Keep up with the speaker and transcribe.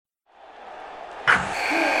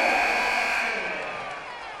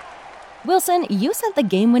Wilson, you sent the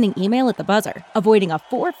game-winning email at the buzzer, avoiding a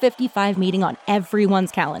 4:55 meeting on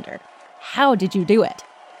everyone's calendar. How did you do it?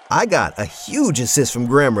 I got a huge assist from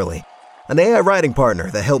Grammarly, an AI writing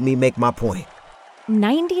partner that helped me make my point.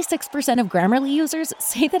 96% of Grammarly users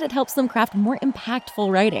say that it helps them craft more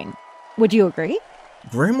impactful writing. Would you agree?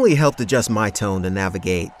 Grammarly helped adjust my tone to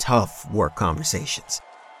navigate tough work conversations.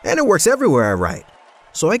 And it works everywhere I write,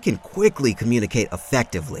 so I can quickly communicate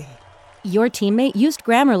effectively. Your teammate used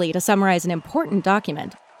Grammarly to summarize an important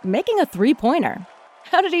document, making a 3-pointer.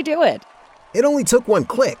 How did he do it? It only took one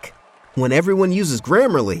click. When everyone uses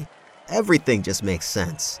Grammarly, everything just makes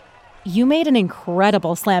sense. You made an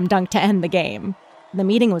incredible slam dunk to end the game. The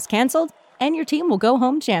meeting was canceled, and your team will go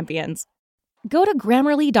home champions. Go to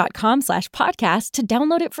Grammarly.com/podcast to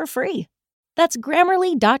download it for free. That's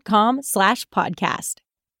Grammarly.com/podcast.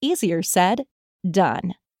 Easier said,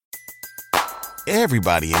 done.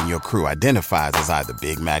 Everybody in your crew identifies as either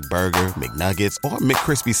Big Mac Burger, McNuggets, or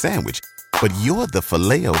McCrispy Sandwich. But you're the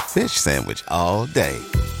Filet-O-Fish Sandwich all day.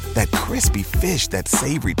 That crispy fish, that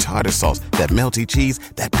savory tartar sauce, that melty cheese,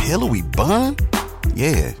 that pillowy bun.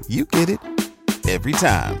 Yeah, you get it. Every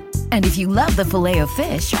time. And if you love the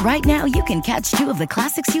Filet-O-Fish, right now you can catch 2 of the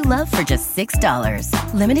classics you love for just $6.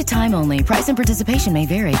 Limited time only. Price and participation may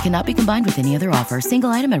vary. Cannot be combined with any other offer. Single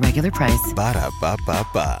item at regular price.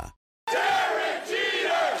 Ba-da-ba-ba-ba.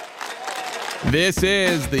 This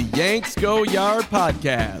is the Yanks Go Yard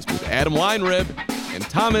podcast with Adam Weinrib and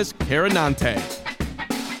Thomas Carinante.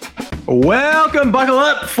 Welcome, buckle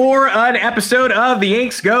up for an episode of the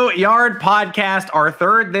Yanks Go Yard podcast, our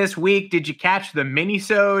third this week. Did you catch the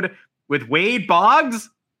mini-sode with Wade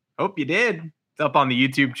Boggs? Hope you did. It's up on the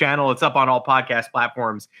YouTube channel. It's up on all podcast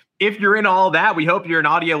platforms. If you're in all that, we hope you're an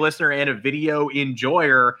audio listener and a video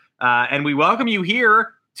enjoyer. And we welcome you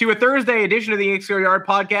here to a Thursday edition of the Yanks Go Yard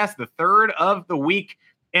podcast, the third of the week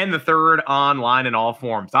and the third online in all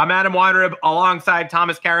forms. I'm Adam Weinrib alongside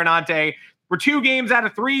Thomas Carinante. We're 2 games out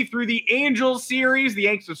of 3 through the Angels series. The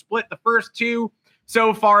Yanks have split the first 2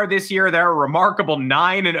 so far this year. They're a remarkable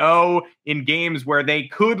 9-0 in games where they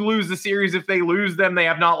could lose the series. If they lose them, they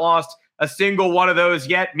have not lost a single one of those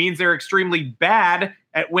yet. Means they're extremely bad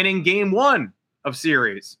at winning game 1 of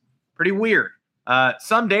series. Pretty weird.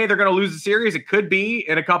 Someday they're going to lose the series. It could be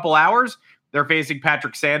in a couple hours. They're facing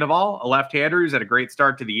Patrick Sandoval, a left-hander who's had a great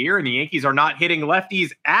start to the year, and the Yankees are not hitting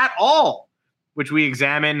lefties at all, which we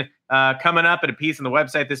examine coming up at a piece on the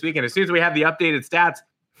website this week. And as soon as we have the updated stats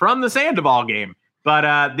from the Sandoval game.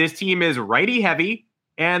 But this team is righty-heavy,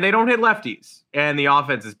 and they don't hit lefties, and the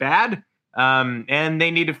offense is bad, and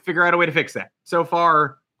they need to figure out a way to fix that. So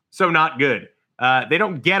far, so not good. They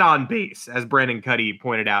don't get on base, as Brandon Cuddy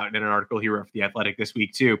pointed out in an article he wrote for The Athletic this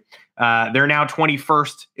week, too. They're now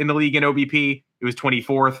 21st in the league in OBP. It was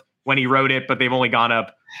 24th when he wrote it, but they've only gone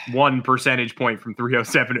up 1 percentage point from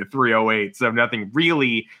 307 to 308. So nothing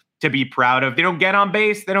really to be proud of. They don't get on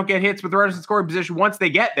base. They don't get hits with runners in scoring position. Once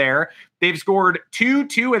they get there, they've scored 2,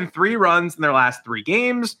 2, and 3 runs in their last 3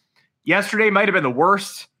 games. Yesterday might have been the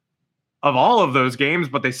worst of all of those games,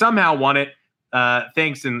 but they somehow won it.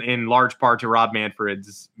 Thanks in large part to Rob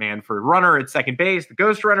Manfred's runner at second base. The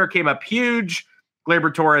ghost runner came up huge.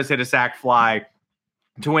 Gleyber Torres hit a sac fly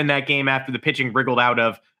to win that game after the pitching wriggled out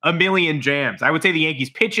of a million jams. I would say the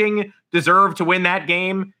Yankees pitching deserved to win that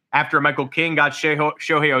game after Michael King got Shohei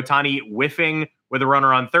Ohtani whiffing with a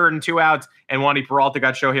runner on 3rd and 2 outs, and Wandy Peralta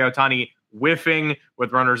got Shohei Ohtani whiffing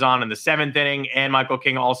with runners on in the 7th inning, and Michael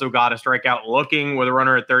King also got a strikeout looking with a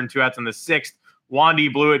runner at 3rd and 2 outs in the 6th.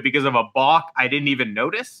 Wandy blew it because of a balk I didn't even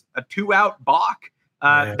notice, a 2-out balk.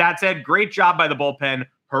 That said, great job by the bullpen,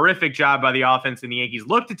 horrific job by the offense, and the Yankees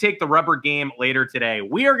look to take the rubber game later today.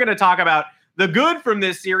 We are going to talk about the good from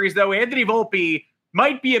this series, though. Anthony Volpe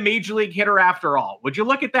might be a major league hitter after all. Would you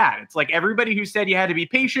look at that? It's like everybody who said you had to be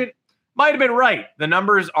patient might have been right. The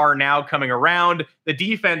numbers are now coming around. The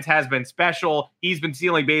defense has been special. He's been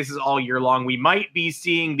stealing bases all year long. We might be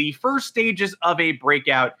seeing the first stages of a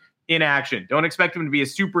breakout in action. Don't expect him to be a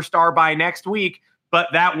superstar by next week, but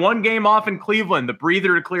that 1 game off in Cleveland, the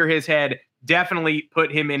breather to clear his head, definitely put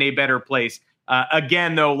him in a better place.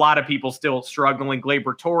 Again, though, a lot of people still struggling.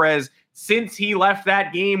 Gleyber Torres, since he left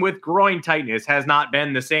that game with groin tightness, has not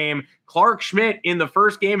been the same. Clark Schmidt in the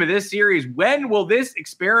first game of this series. When will this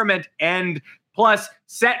experiment end? Plus,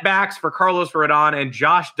 setbacks for Carlos Rodon and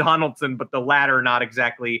Josh Donaldson, but the latter not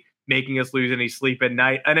exactly making us lose any sleep at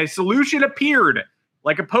night. And a solution appeared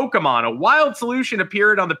like a Pokemon. A wild solution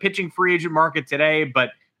appeared on the pitching free agent market today, but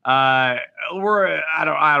I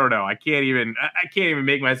don't know. I can't even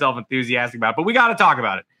make myself enthusiastic about it, but we got to talk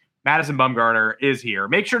about it. Madison Bumgarner is here.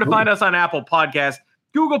 Make sure to find us on Apple Podcasts,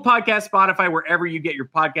 Google Podcast, Spotify, wherever you get your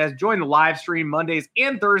podcast. Join the live stream Mondays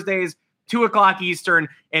and Thursdays, 2 o'clock Eastern.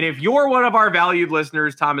 And if you're one of our valued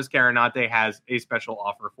listeners, Thomas Carinate has a special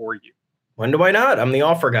offer for you. When do I not? I'm the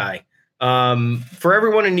offer guy. For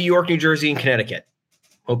everyone in New York, New Jersey, and Connecticut,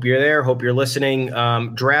 hope you're there. Hope you're listening.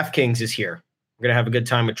 DraftKings is here. We're going to have a good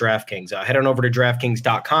time with DraftKings. Head on over to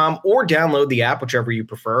DraftKings.com or download the app, whichever you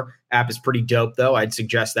prefer. App is pretty dope, though. I'd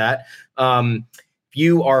suggest that. If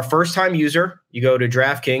you are a first-time user, you go to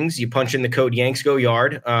DraftKings, you punch in the code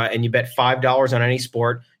YanksGoYard, and you bet $5 on any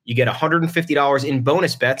sport. You get $150 in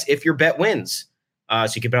bonus bets if your bet wins. So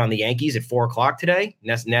you can bet on the Yankees at 4 o'clock today.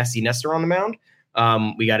 Nasty Nestor on the mound.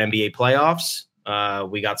 We got NBA playoffs.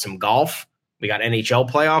 We got some golf. We got NHL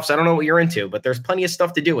playoffs. I don't know what you're into, but there's plenty of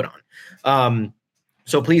stuff to do it on.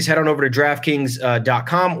 So please head on over to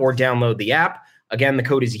DraftKings.com or download the app. Again, the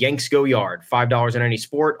code is YanksGoYard. $5 on any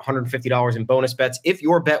sport, $150 in bonus bets if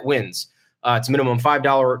your bet wins. It's a minimum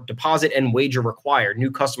 $5 deposit and wager required.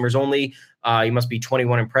 New customers only. You must be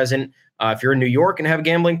 21 and present. If you're in New York and have a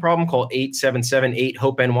gambling problem, call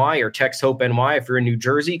 877-8-HOPE-NY or text HOPE-NY. If you're in New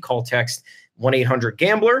Jersey, call text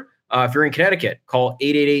 1-800-GAMBLER. If you're in Connecticut, call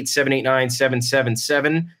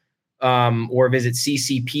 888-789-777 or visit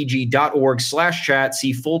ccpg.org/chat.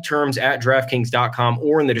 See full terms at DraftKings.com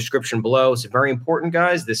or in the description below. So very important,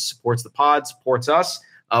 guys. This supports the pod, supports us.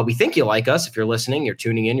 We think you like us. If you're listening, you're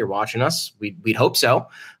tuning in, you're watching us. We'd hope so.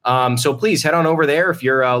 So please head on over there if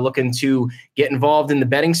you're looking to get involved in the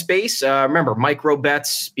betting space. Remember, micro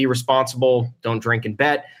bets, be responsible, don't drink and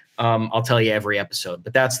bet. I'll tell you every episode,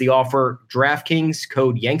 but that's the offer. DraftKings,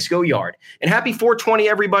 code YanksGoYard. And happy 420,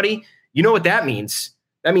 everybody. You know what that means.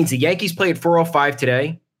 That means the Yankees play at 4:05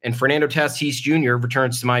 today, and Fernando Tatis Jr.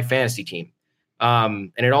 returns to my fantasy team.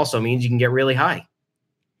 And it also means you can get really high.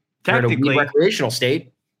 Technically, recreational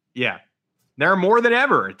state. Yeah. There are more than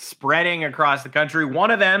ever. It's spreading across the country.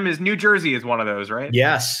 One of them is New Jersey is one of those, right?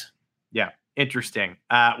 Yes. Yeah. Interesting.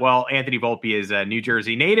 Well, Anthony Volpe is a New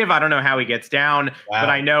Jersey native. I don't know how he gets down, but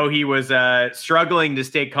I know he was struggling to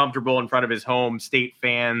stay comfortable in front of his home state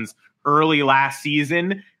fans early last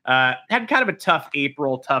season. Had kind of a tough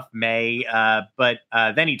April, tough May, but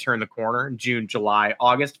then he turned the corner in June, July,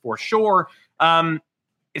 August for sure.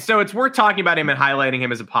 So it's worth talking about him and highlighting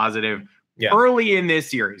him as a positive early in this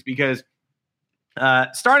series because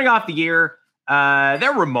starting off the year,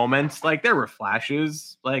 there were moments, like there were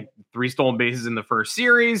flashes, like 3 stolen bases in the first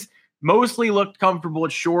series, mostly looked comfortable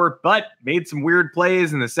at short, but made some weird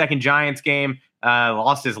plays in the second Giants game,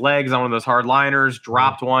 lost his legs on one of those hard liners,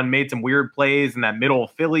 dropped one, made some weird plays in that middle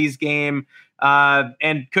Phillies game,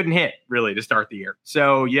 and couldn't hit really to start the year.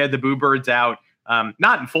 So you had the Boo Birds out,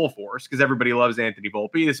 not in full force because everybody loves Anthony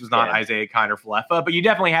Volpe. This was not Isaiah Kiner Falefa, but you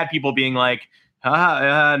definitely had people being like,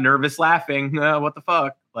 nervous laughing. What the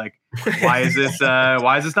fuck? Like, why is this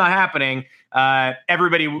not happening?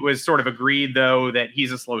 Everybody was sort of agreed though that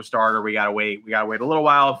he's a slow starter. We gotta wait a little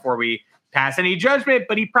while before we pass any judgment,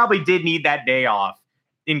 but he probably did need that day off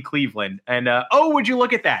in Cleveland. And would you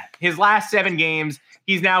look at that? His last 7 games,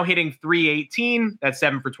 he's now hitting .318. That's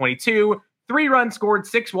 7 for 22. 3 runs scored,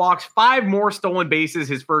 6 walks, 5 more stolen bases,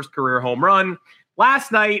 his first career home run.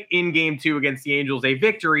 Last night in game 2 against the Angels, a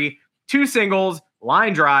victory, 2 singles,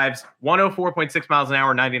 line drives, 104.6 miles an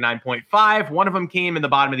hour, 99.5. One of them came in the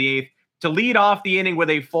bottom of the 8th to lead off the inning with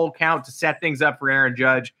a full count to set things up for Aaron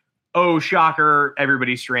Judge. Oh, shocker.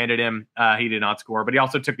 Everybody stranded him. He did not score, but he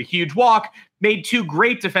also took a huge walk, made 2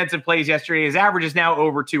 great defensive plays yesterday. His average is now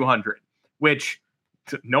over 200, which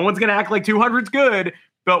no one's going to act like 200's good.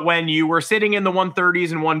 But when you were sitting in the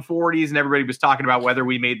 130s and 140s and everybody was talking about whether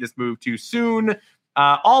we made this move too soon,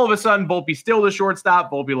 all of a sudden, Volpe still the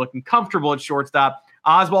shortstop. Volpe looking comfortable at shortstop.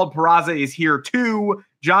 Oswald Peraza is here too.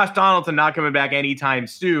 Josh Donaldson not coming back anytime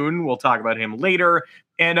soon. We'll talk about him later.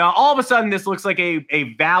 And all of a sudden, this looks like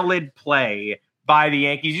a valid play by the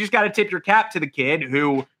Yankees. You just got to tip your cap to the kid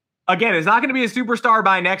who, again, is not going to be a superstar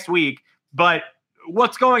by next week. But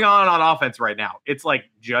what's going on offense right now? It's like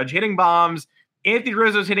Judge hitting bombs. Anthony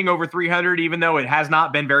Rizzo's hitting over 300, even though it has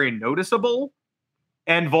not been very noticeable.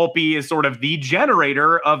 And Volpe is sort of the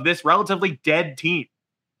generator of this relatively dead team.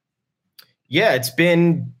 Yeah, it's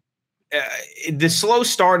been the slow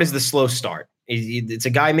start is the slow start. It's a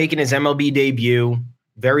guy making his MLB debut,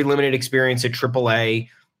 very limited experience at AAA.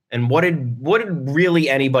 And what did really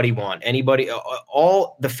anybody want?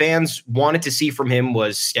 All the fans wanted to see from him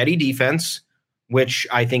was steady defense, which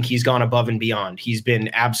I think he's gone above and beyond. He's been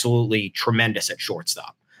absolutely tremendous at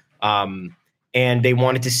shortstop. And they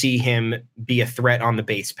wanted to see him be a threat on the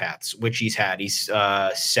base paths, which he's had. He's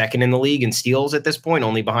second in the league in steals at this point,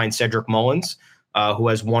 only behind Cedric Mullins, who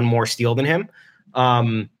has 1 more steal than him.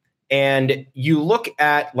 And you look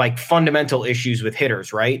at like fundamental issues with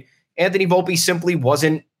hitters, right? Anthony Volpe simply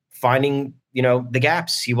wasn't finding, the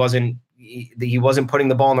gaps. He wasn't putting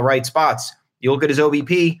the ball in the right spots. You look at his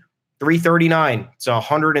OBP, 339. It's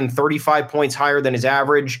 135 points higher than his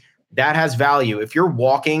average. That has value. If you're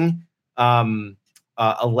walking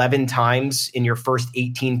 11 times in your first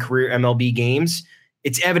 18 career MLB games,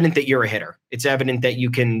 it's evident that you're a hitter. It's evident that you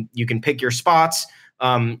can pick your spots.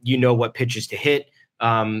 You know what pitches to hit.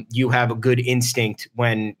 You have a good instinct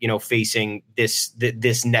when facing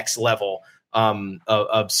this next level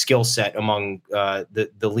of skill set among the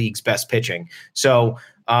league's best pitching. So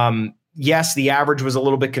yes, the average was a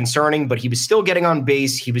little bit concerning, but he was still getting on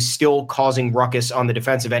base. He was still causing ruckus on the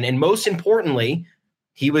defensive end, and most importantly,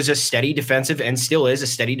 he was a steady defensive and still is a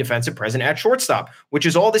steady defensive presence at shortstop, which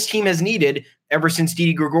is all this team has needed ever since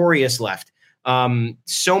Didi Gregorius left.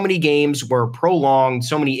 So many games were prolonged.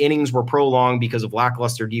 So many innings were prolonged because of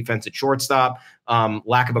lackluster defense at shortstop,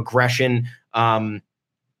 lack of aggression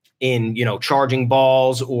in, charging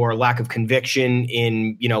balls, or lack of conviction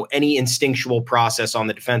in, any instinctual process on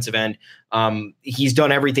the defensive end. He's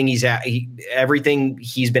done everything everything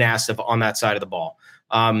he's been asked of on that side of the ball.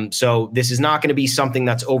 So this is not going to be something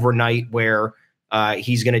that's overnight where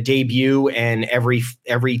he's going to debut and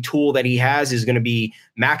every tool that he has is going to be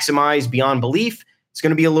maximized beyond belief. It's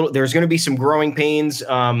going to be there's going to be some growing pains.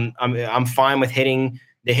 I'm fine with hitting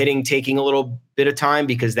taking a little bit of time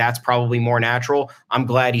because that's probably more natural. I'm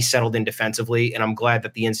glad he settled in defensively, and I'm glad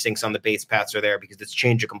that the instincts on the base paths are there because it's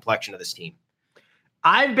changed the complexion of this team.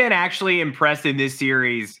 I've been actually impressed in this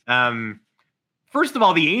series. First of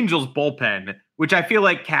all, the Angels bullpen, which I feel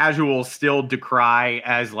like casuals still decry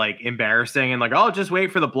as like embarrassing and like, oh, just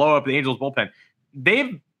wait for the blow up of the Angels bullpen.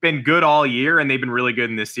 They've been good all year, and they've been really good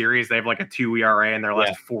in this series. They have like a 2 ERA in their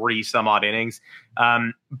last 40 some odd innings.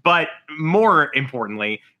 But more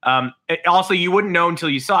importantly, also you wouldn't know until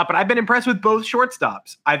you saw it, but I've been impressed with both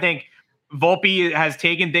shortstops. I think Volpe has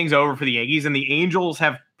taken things over for the Yankees, and the Angels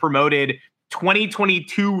have promoted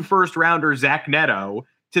 2022 first rounder Zach Neto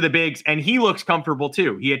to the bigs, and he looks comfortable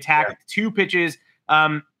too. He attacked 2 pitches.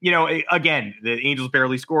 Again, the Angels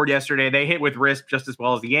barely scored yesterday. They hit with wrist just as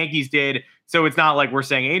well as the Yankees did. So it's not like we're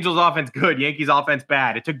saying Angels offense good, Yankees offense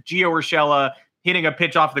bad. It took Gio Urshela hitting a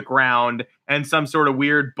pitch off the ground and some sort of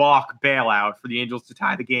weird balk bailout for the Angels to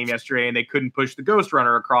tie the game yesterday, and they couldn't push the ghost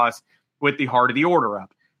runner across with the heart of the order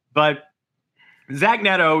up. But Zach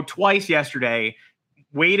Neto twice yesterday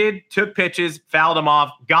waited, took pitches, fouled him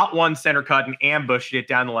off, got one center cut, and ambushed it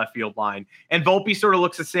down the left field line. And Volpe sort of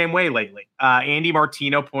looks the same way lately. Andy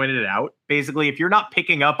Martino pointed it out. Basically, if you're not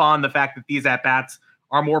picking up on the fact that these at-bats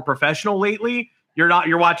are more professional lately,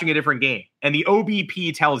 you're watching a different game. And the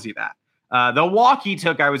OBP tells you that. The walk he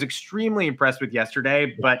took, I was extremely impressed with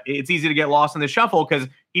yesterday, but it's easy to get lost in the shuffle because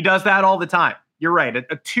he does that all the time. You're right.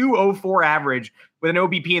 A 204 average with an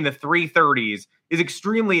OBP in the 330s is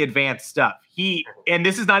extremely advanced stuff. And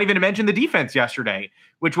this is not even to mention the defense yesterday,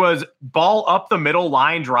 which was ball up the middle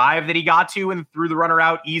line drive that he got to and threw the runner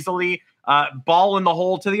out easily. Ball in the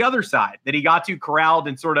hole to the other side that he got to, corralled,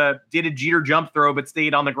 and sort of did a Jeter jump throw, but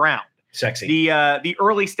stayed on the ground. Sexy. The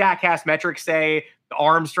early StatCast metrics say the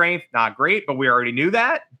arm strength, not great, but we already knew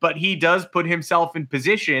that. But he does put himself in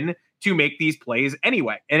position to make these plays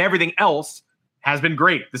anyway. And everything else has been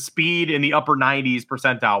great. The speed in the upper 90s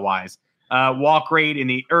percentile wise, walk rate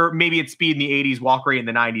maybe it's speed in the 80s, walk rate in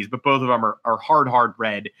the 90s, but both of them are hard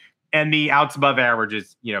red. And the outs above average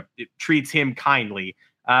is, it treats him kindly.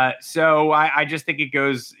 So I just think it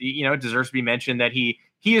goes, it deserves to be mentioned that he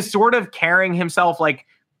is sort of carrying himself like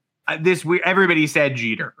this. Everybody said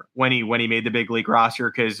Jeter when he made the big league roster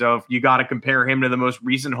because of you got to compare him to the most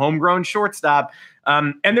recent homegrown shortstop.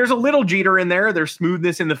 And there's a little Jeter in there. There's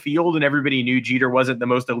smoothness in the field, and everybody knew Jeter wasn't the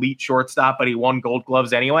most elite shortstop, but he won Gold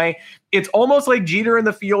Gloves anyway. It's almost like Jeter in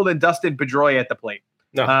the field and Dustin Pedroia at the plate.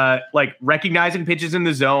 No. Like recognizing pitches in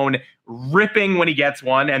the zone, ripping when he gets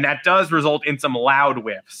one, and that does result in some loud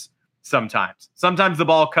whiffs sometimes. Sometimes the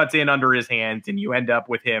ball cuts in under his hands, and you end up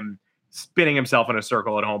with him spinning himself in a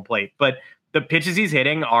circle at home plate. But the pitches he's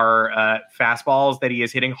hitting are fastballs that he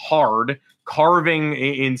is hitting hard, carving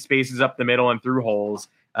in spaces up the middle and through holes,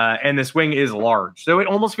 and the swing is large. So it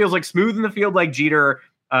almost feels like smooth in the field like Jeter,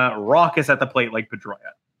 raucous at the plate like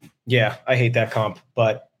Pedroia. Yeah, I hate that comp,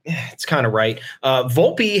 but it's kind of right.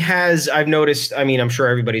 Volpe has, I've noticed, I'm sure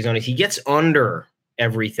everybody's noticed, he gets under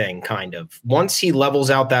everything kind of. Once he levels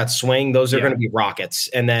out that swing, those are going to be rockets.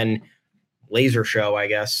 And then laser show, I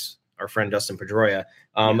guess, our friend Dustin Pedroia.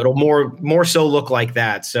 It'll more so look like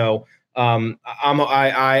that. So I'm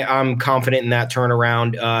confident in that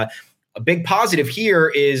turnaround. a big positive here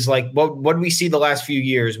is like, what did we see the last few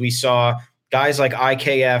years? We saw guys like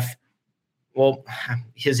IKF. Well,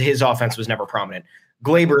 his offense was never prominent.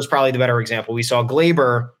 Glaber is probably the better example. We saw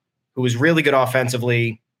Glaber, who was really good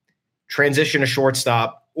offensively, transition to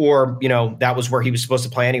shortstop, or, that was where he was supposed to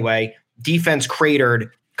play anyway. Defense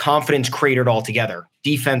cratered, confidence cratered altogether.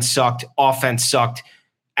 Defense sucked, offense sucked,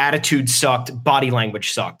 attitude sucked, body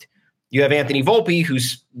language sucked. You have Anthony Volpe, who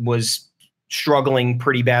was struggling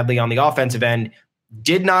pretty badly on the offensive end,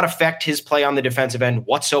 did not affect his play on the defensive end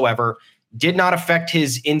whatsoever, did not affect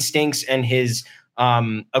his instincts and his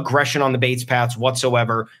aggression on the base paths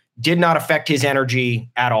whatsoever, did not affect his energy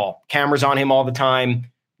at all. Cameras on him all the time.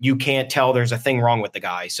 You can't tell there's a thing wrong with the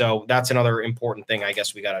guy. So that's another important thing I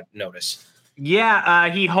guess we got to notice. Yeah,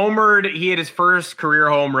 he homered. He had his first career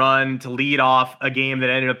home run to lead off a game that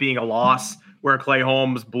ended up being a loss where Clay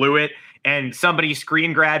Holmes blew it. And somebody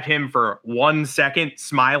screen grabbed him for 1 second,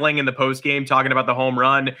 smiling in the postgame, talking about the home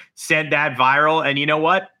run, sent that viral. And you know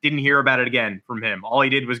what? Didn't hear about it again from him. All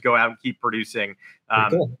he did was go out and keep producing.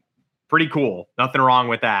 Pretty cool. Nothing wrong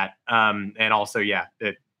with that. And also,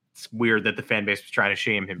 it's weird that the fan base was trying to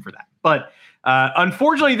shame him for that. But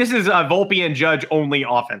unfortunately, this is a Volpe and Judge only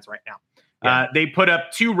offense right now. Yeah. They put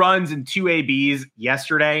up 2 runs and 2 ABs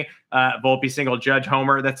yesterday. Volpe single, Judge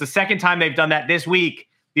homer. That's the second time they've done that this week.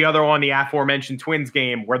 The other one, the aforementioned Twins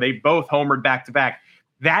game, where they both homered back-to-back.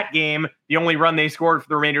 That game, the only run they scored for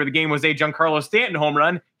the remainder of the game was a Giancarlo Stanton home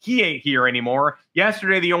run. He ain't here anymore.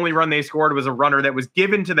 Yesterday, the only run they scored was a runner that was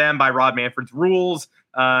given to them by Rod Manfred's rules.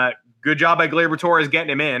 Good job by Gleyber Torres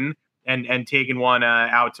getting him in and taking one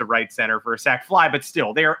out to right center for a sac fly. But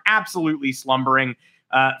still, they are absolutely slumbering.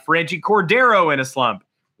 Franchi Cordero in a slump.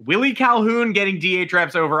 Willie Calhoun getting DH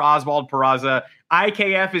reps over Oswald Peraza.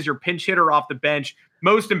 IKF is your pinch hitter off the bench.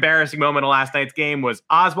 Most embarrassing moment of last night's game was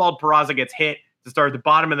Oswald Peraza gets hit to start at the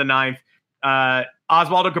bottom of the 9th.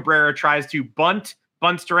 Oswaldo Cabrera tries to bunts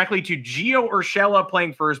directly to Gio Urshela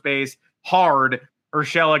playing first base hard.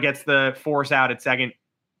 Urshela gets the force out at second.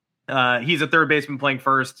 He's a third baseman playing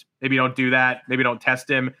first. Maybe don't do that. Maybe don't test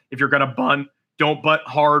him. If you're going to bunt, don't bunt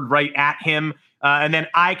hard right at him. And then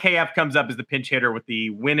IKF comes up as the pinch hitter with the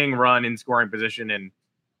winning run in scoring position and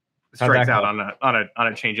strikes out on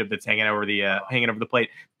a changeup that's hanging over the plate.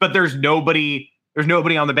 But there's nobody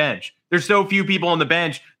on the bench. There's so few people on the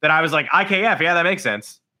bench that I was like, IKF, yeah, that makes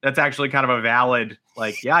sense. That's actually kind of a valid,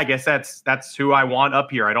 I guess that's who I want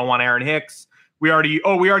up here. I don't want Aaron Hicks. We already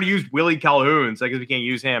used Willie Calhoun, so I guess we can't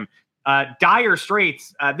use him. Dire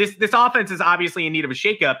straits. This offense is obviously in need of a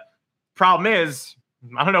shakeup. Problem is,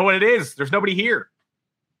 I don't know what it is. There's nobody here.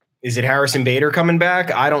 Is it Harrison Bader coming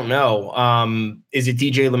back? I don't know. Is it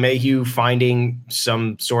DJ LeMahieu finding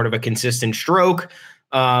some sort of a consistent stroke?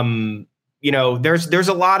 There's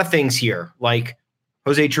a lot of things here. Like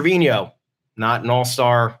Jose Trevino, not an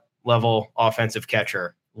all-star level offensive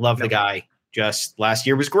catcher. Love the guy. Just last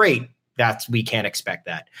year was great. We can't expect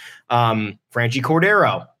that. Franchi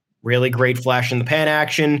Cordero, really great flash in the pan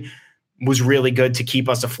action, was really good to keep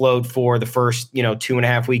us afloat for the first,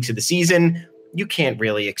 2.5 weeks of the season. You can't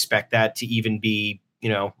really expect that to even be,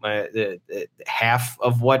 the half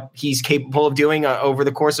of what he's capable of doing over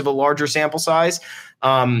the course of a larger sample size.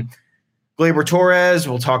 Gleyber Torres,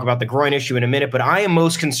 we'll talk about the groin issue in a minute, but I am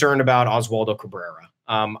most concerned about Oswaldo Cabrera.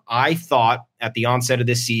 I thought at the onset of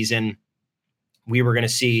this season, we were going to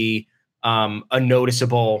see a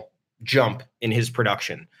noticeable jump in his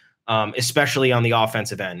production, especially on the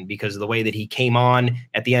offensive end, because of the way that he came on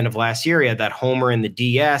at the end of last year. He had that homer in the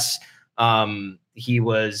DS. He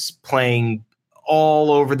was playing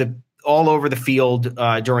all over the field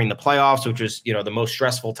during the playoffs, which was, the most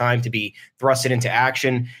stressful time to be thrusted into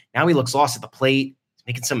action. Now he looks lost at the plate. He's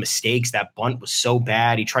making some mistakes. That bunt was so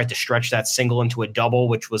bad. He tried to stretch that single into a double,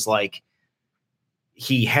 which was like,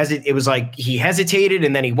 he hesitated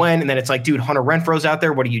and then he went, and then it's like, dude, Hunter Renfroe's out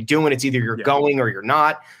there. What are you doing? It's either you're going or you're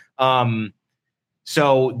not.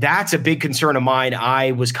 So that's a big concern of mine.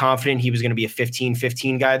 I was confident he was going to be a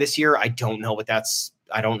 15-15 guy this year. I don't know if that's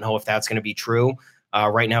going to be true.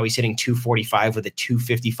 Right now he's hitting 245 with a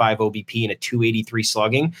 255 OBP and a 283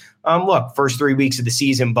 slugging. Look, first 3 weeks of the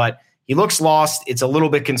season, but he looks lost. It's a little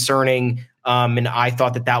bit concerning. And I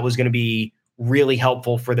thought that was going to be really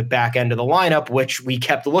helpful for the back end of the lineup, which we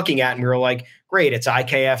kept looking at and we were like, great, it's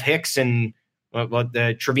IKF, Hicks, and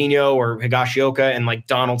the Trevino or Higashioka and like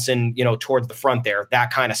Donaldson, towards the front there.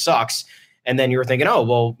 That kind of sucks. And then you're thinking,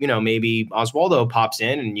 maybe Oswaldo pops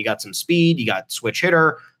in and you got some speed, you got switch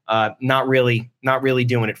hitter. Not really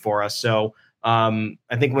doing it for us. So I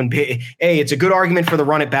think it's a good argument for the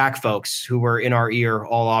run it back folks who were in our ear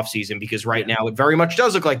all offseason, because right now it very much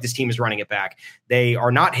does look like this team is running it back. They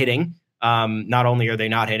are not hitting. Not only are they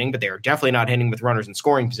not hitting, but they are definitely not hitting with runners in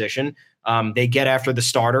scoring position. They get after the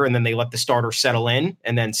starter and then they let the starter settle in.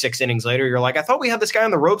 And then 6 innings later, you're like, I thought we had this guy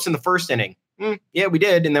on the ropes in the first inning. Yeah, we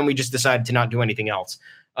did. And then we just decided to not do anything else.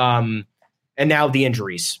 And now the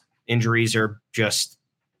injuries are just,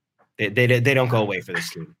 they don't go away for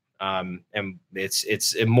this team. And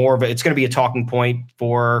it's going to be a talking point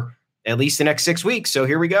for at least the next 6 weeks. So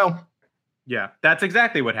here we go. Yeah, that's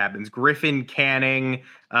exactly what happens. Griffin Canning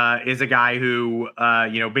is a guy who,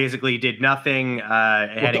 basically did nothing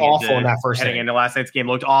heading into last night's game.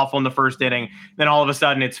 Looked awful in the first inning. Then all of a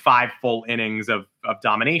sudden, it's 5 full innings of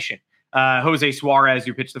domination. Jose Suarez,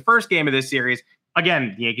 who pitched the first game of this series.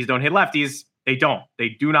 Again, the Yankees don't hit lefties. They don't. They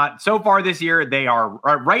do not. So far this year, they are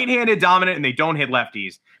right-handed dominant, and they don't hit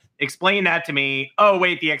lefties. Explain that to me. Oh,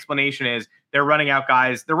 wait, the explanation is they're running out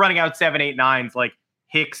guys. They're running out 7, 8, 9s like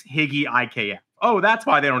Hicks, Higgy, IKF. Oh, that's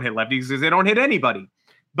why they don't hit lefties, because they don't hit anybody.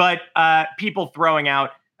 But people throwing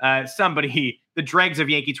out the dregs of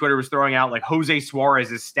Yankee Twitter was throwing out like Jose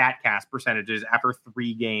Suarez's StatCast percentages after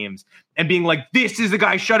 3 games and being like, this is the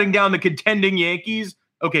guy shutting down the contending Yankees.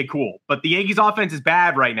 Okay, cool. But the Yankees offense is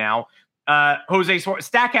bad right now. Jose Suarez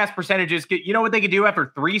StatCast percentages, you know what they could do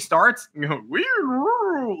after 3 starts?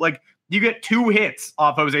 Like you get 2 hits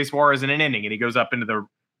off Jose Suarez in an inning and he goes up into the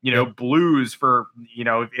blues for,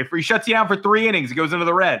 if he shuts you down for 3 innings, he goes into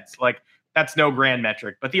the Reds. Like that's no grand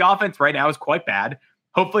metric, but the offense right now is quite bad.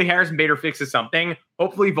 Hopefully Harrison Bader fixes something.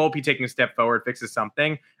 Hopefully Volpe taking a step forward fixes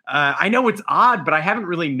something. I know it's odd, but I haven't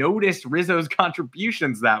really noticed Rizzo's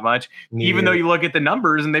contributions that much, even though you look at the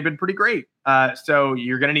numbers and they've been pretty great. So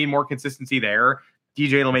you're going to need more consistency there.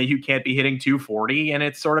 DJ LeMahieu can't be hitting 240, and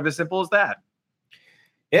it's sort of as simple as that.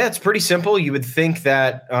 Yeah, it's pretty simple. You would think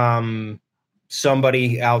that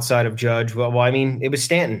somebody outside of Judge, well, I mean, it was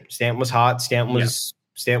Stanton. Stanton was hot. Stanton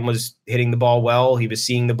was hitting the ball well. He was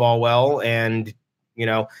seeing the ball well. And,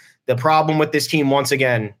 the problem with this team, once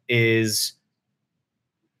again, is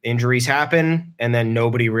injuries happen and then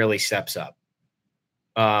nobody really steps up.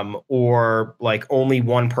 Or like only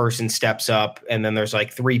one person steps up and then there's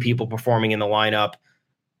like 3 people performing in the lineup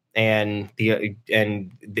and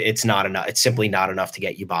it's not enough. It's simply not enough to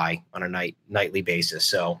get you by on a nightly basis.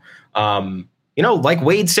 So, like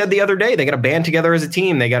Wade said the other day, they got to band together as a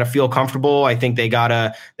team. They got to feel comfortable. I think they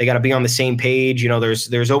gotta be on the same page.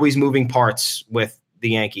 There's always moving parts with the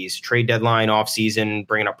Yankees, trade deadline, off season,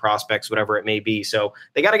 bringing up prospects, whatever it may be. So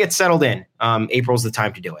they got to get settled in. April's the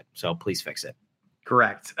time to do it. So please fix it.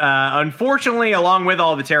 Correct. Unfortunately, along with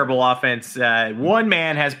all the terrible offense, one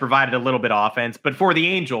man has provided a little bit of offense, but for the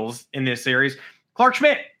Angels in this series, Clark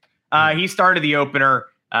Schmidt, he started the opener.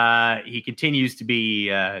 He continues to be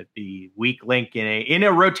the weak link in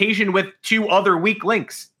a rotation with 2 other weak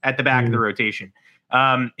links at the back of the rotation.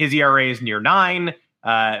 His ERA is near 9,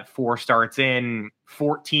 4 starts in,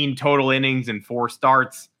 14 total innings and 4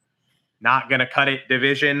 starts. Not going to cut it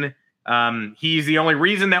division. He's the only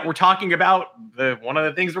reason that we're talking about one of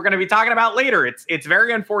the things we're going to be talking about later. It's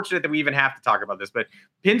very unfortunate that we even have to talk about this, but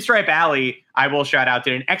Pinstripe Alley, I will shout out,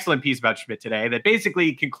 did an excellent piece about Schmidt today that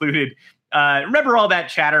basically concluded, remember all that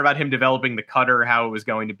chatter about him developing the cutter, how it was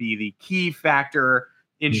going to be the key factor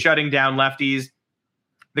in shutting down lefties.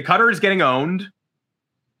 The cutter is getting owned.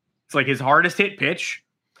 It's like his hardest hit pitch.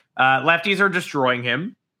 Lefties are destroying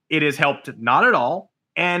him. It has helped not at all.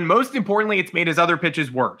 And most importantly, it's made his other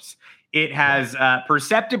pitches worse. It has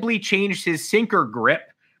perceptibly changed his sinker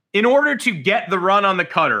grip. In order to get the run on the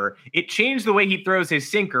cutter, it changed the way he throws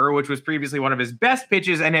his sinker, which was previously one of his best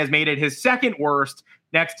pitches, and has made it his second worst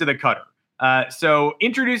next to the cutter. So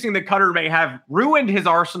introducing the cutter may have ruined his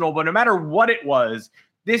arsenal, but no matter what it was,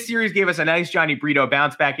 this series gave us a nice Johnny Brito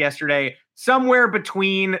bounce back yesterday, somewhere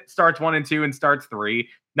between starts 1 and 2 and starts 3.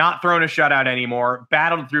 Not throwing a shutout anymore,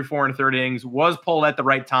 battled through 4 1/3 innings, was pulled at the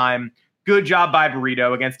right time. Good job by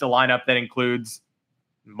Burrito against a lineup that includes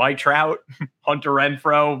Mike Trout, Hunter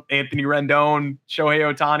Renfroe, Anthony Rendon, Shohei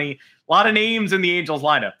Ohtani. A lot of names in the Angels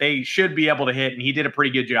lineup. They should be able to hit, and he did a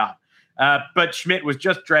pretty good job. But Schmidt was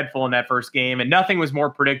just dreadful in that first game, and nothing was more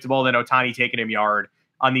predictable than Ohtani taking him yard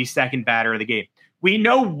on the second batter of the game. We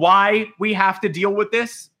know why we have to deal with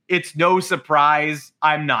this. It's no surprise.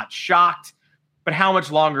 I'm not shocked. But how much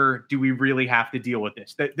longer do we really have to deal with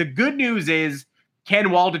this? The good news is Ken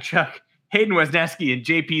Waldichuk, Hayden Wesneski, and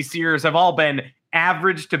JP Sears have all been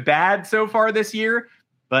average to bad so far this year.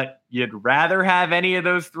 But you'd rather have any of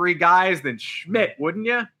those 3 guys than Schmidt, wouldn't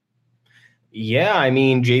you? Yeah, I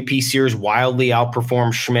mean, JP Sears wildly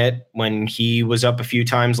outperformed Schmidt when he was up a few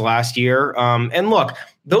times last year. And look,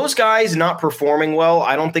 those guys not performing well,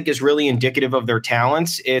 I don't think is really indicative of their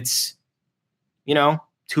talents. It's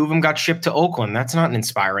 2 of them got shipped to Oakland. That's not an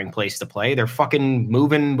inspiring place to play. They're fucking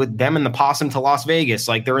moving with them and the Possum to Las Vegas.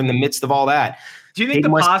 Like, they're in the midst of all that. Do you think the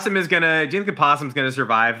Possum's gonna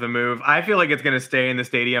survive the move? I feel like it's gonna stay in the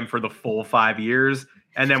stadium for the full 5 years,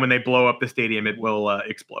 and then when they blow up the stadium, it will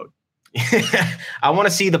explode. I want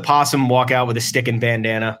to see the Possum walk out with a stick and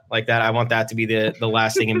bandana like that. I want that to be the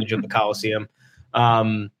lasting image of the Coliseum.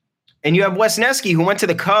 And you have Wesneski, who went to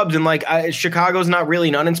the Cubs, and like Chicago's not really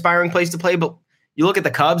an uninspiring place to play, but you look at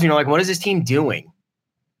the Cubs and you're like, what is this team doing?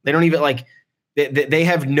 They don't even like they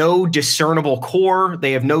have no discernible core.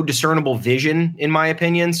 They have no discernible vision, in my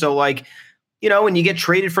opinion. So like, when you get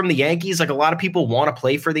traded from the Yankees, like a lot of people want to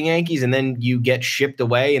play for the Yankees, and then you get shipped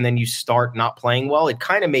away and then you start not playing well. It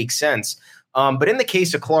kind of makes sense. But in the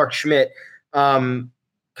case of Clark Schmidt, God,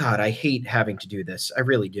 I hate having to do this. I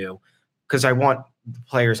really do, because I want the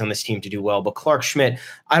players on this team to do well. But Clark Schmidt,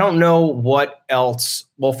 I don't know what else.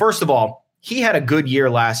 Well, first of all, he had a good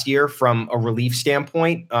year last year from a relief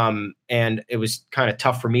standpoint. And it was kind of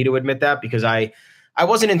tough for me to admit that because I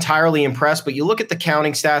wasn't entirely impressed, but you look at the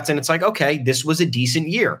counting stats and it's like, okay, this was a decent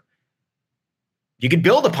year. You could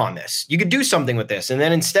build upon this. You could do something with this. And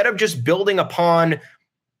then instead of just building upon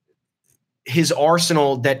his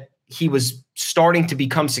arsenal that he was starting to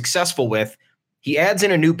become successful with, he adds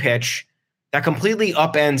in a new pitch that completely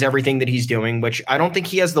upends everything that he's doing, which I don't think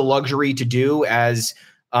he has the luxury to do as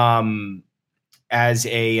a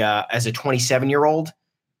 27-year-old.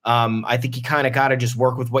 I think you kind of got to just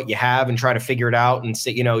work with what you have and try to figure it out and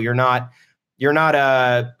say, you're not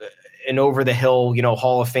an over the hill,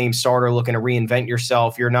 Hall of Fame starter looking to reinvent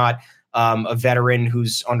yourself. You're not a veteran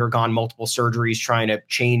who's undergone multiple surgeries trying to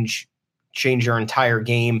change your entire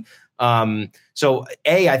game. So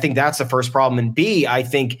A, I think that's the first problem. And B, I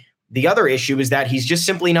think the other issue is that he's just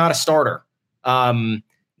simply not a starter. 9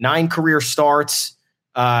 career starts.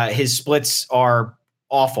 His splits are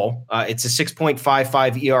awful. It's a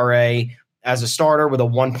 6.55 ERA as a starter with a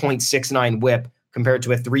 1.69 whip compared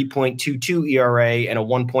to a 3.22 ERA and a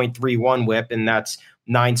 1.31 whip. And that's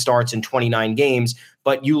 9 starts in 29 games.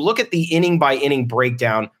 But you look at the inning by inning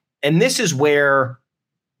breakdown, and this is where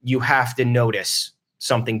you have to notice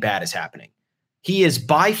something bad is happening. He is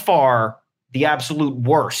by far the absolute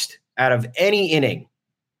worst out of any inning.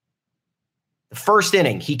 The first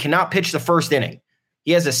inning, he cannot pitch the first inning.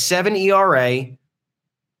 He has a 7 ERA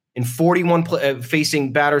in 41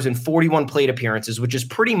 facing batters in 41 plate appearances, which is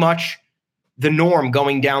pretty much the norm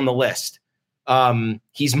going down the list.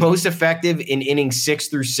 He's most effective in innings 6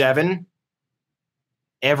 through 7.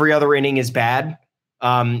 Every other inning is bad,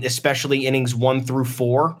 especially innings 1 through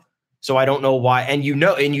 4. So I don't know why. And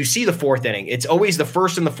you see the 4th inning. It's always the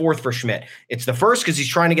 1st and the 4th for Schmidt. It's the 1st because he's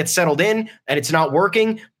trying to get settled in and it's not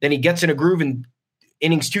working. Then he gets in a groove in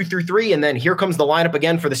innings 2 through 3. And then here comes the lineup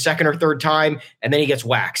again for the 2nd or 3rd time. And then he gets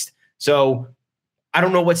waxed. So I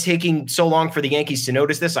don't know what's taking so long for the Yankees to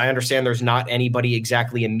notice this. I understand there's not anybody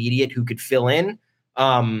exactly immediate who could fill in.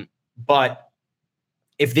 But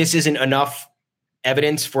if this isn't enough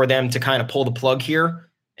evidence for them to kind of pull the plug here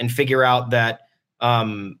and figure out that,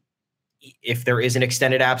 if there is an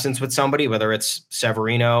extended absence with somebody, whether it's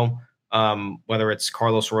Severino, whether it's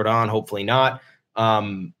Carlos Rodon, hopefully not,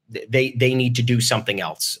 they need to do something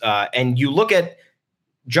else. And you look at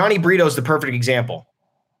Johnny Brito's the perfect example.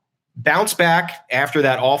 Bounce back after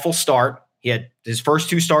that awful start. He had his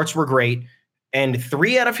first 2 starts were great, and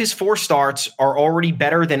 3 out of his 4 starts are already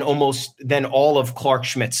better than all of Clark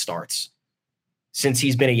Schmidt's starts since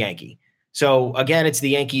he's been a Yankee. So again, it's the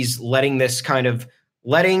Yankees letting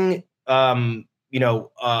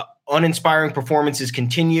uninspiring performances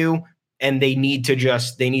continue, and they need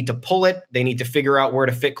to pull it. They need to figure out where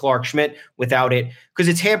to fit Clark Schmidt without it, because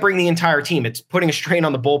it's hampering the entire team. It's putting a strain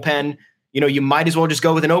on the bullpen. You might as well just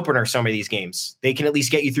go with an opener some of these games. They can at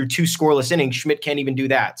least get you through 2 scoreless innings. Schmidt can't even do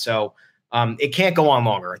that. So it can't go on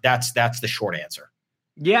longer. That's the short answer.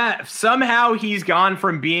 Yeah, somehow he's gone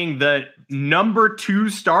from being the number 2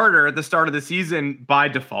 starter at the start of the season by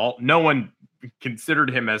default. No one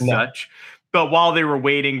considered him as such. But while they were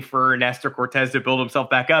waiting for Nestor Cortez to build himself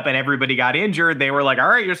back up and everybody got injured, they were like, all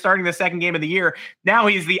right, you're starting the 2nd game of the year. Now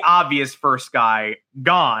he's the obvious first guy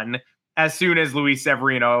gone as soon as Luis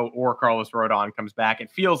Severino or Carlos Rodon comes back.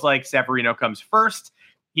 It feels like Severino comes first.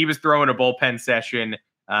 He was throwing a bullpen session.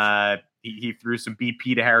 He threw some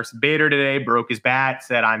BP to Harrison Bader today, broke his bat,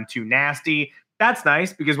 said, I'm too nasty. That's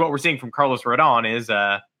nice, because what we're seeing from Carlos Rodon is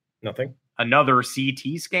nothing. Another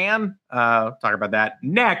CT scan. Talk about that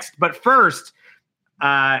next. But first,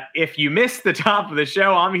 if you missed the top of the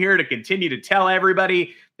show, I'm here to continue to tell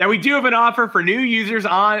everybody that we do have an offer for new users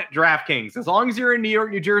on DraftKings. As long as you're in New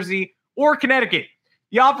York, New Jersey, or Connecticut,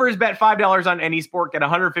 The offer is bet $5 on any sport, get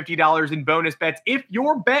 $150 in bonus bets if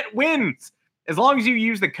your bet wins, as long as you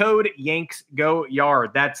use the code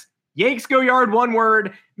YanksGoYard. That's YanksGoYard, one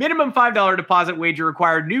word. Minimum $5 deposit wager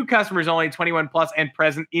required. New customers only, 21 plus and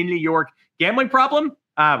present in New York. Gambling problem?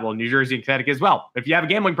 Well, New Jersey and Connecticut as well. If you have a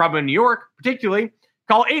gambling problem in New York, particularly,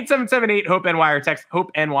 call 877-8-HOPE-NY or text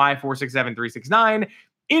HOPE-NY 467-369.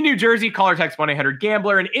 In New Jersey, call or text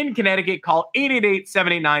 1-800-GAMBLER. And in Connecticut, call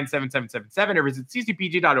 888-789-7777 or visit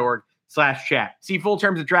ccpg.org/chat. See full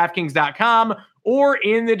terms at DraftKings.com or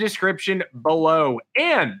in the description below.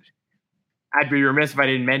 And I'd be remiss if I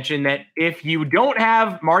didn't mention that if you don't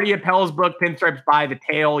have Marty Appel's book, Pinstripes by the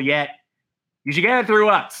Tail, yet, you should get it through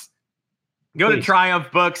us. Go to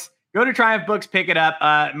Triumph Books. Go to Triumph Books, pick it up.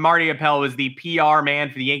 Marty Appel was the PR man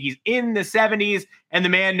for the Yankees in the 70s, and the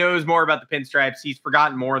man knows more about the Pinstripes. He's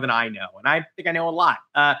forgotten more than I know, and I think I know a lot.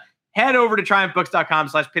 Head over to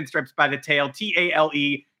triumphbooks.com/pinstripes by the tail,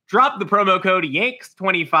 TALE. Drop the promo code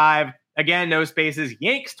Yanks25. Again, no spaces,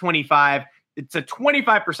 Yanks25. It's a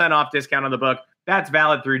 25% off discount on the book. That's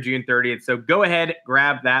valid through June 30th. So go ahead,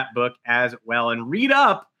 grab that book as well, and read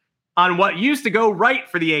up on what used to go right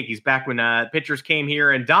for the Yankees back when pitchers came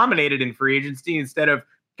here and dominated in free agency instead of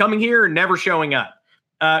coming here and never showing up.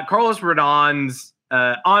 Carlos Rodon's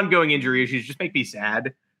ongoing injury issues just make me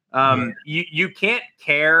sad. You can't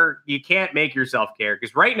care. You can't make yourself care,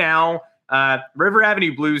 because right now, River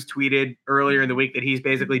Avenue Blues tweeted earlier in the week that he's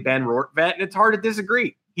basically Ben Rortvedt, and it's hard to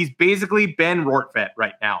disagree. He's basically Ben Rortvedt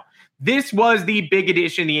right now. This was the big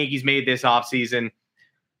addition the Yankees made this offseason,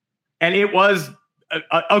 and it was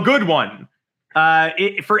a good one.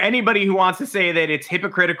 For anybody who wants to say that it's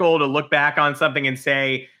hypocritical to look back on something and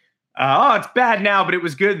say, oh, it's bad now, but it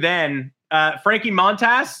was good then. Frankie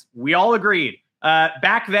Montas, we all agreed.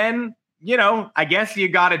 Back then, I guess you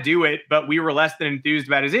got to do it, but we were less than enthused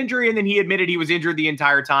about his injury. And then he admitted he was injured the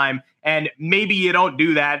entire time. And maybe you don't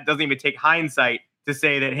do that. It doesn't even take hindsight to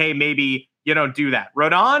say that, hey, maybe you don't do that.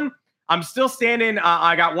 Rodon, I'm still standing.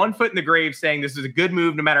 I got one foot in the grave saying this is a good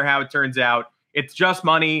move no matter how it turns out. It's just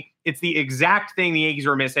money. It's the exact thing the Yankees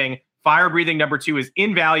were missing. Fire-breathing number 2 is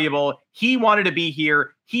invaluable. He wanted to be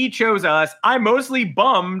here. He chose us. I'm mostly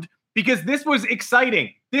bummed because this was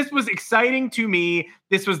exciting. This was exciting to me.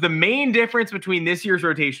 This was the main difference between this year's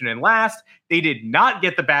rotation and last. They did not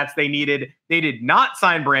get the bats they needed. They did not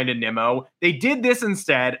sign Brandon Nimmo. They did this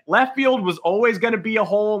instead. Left field was always going to be a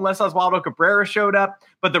hole unless Oswaldo Cabrera showed up,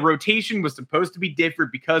 but the rotation was supposed to be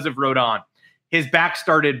different because of Rodon. His back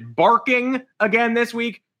started barking again this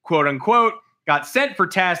week, quote unquote, got sent for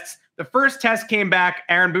tests. The first test came back.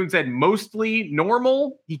 Aaron Boone said mostly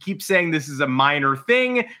normal. He keeps saying this is a minor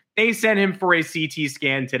thing. They sent him for a CT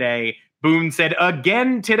scan today. Boone said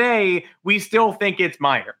again today, we still think it's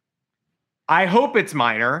minor. I hope it's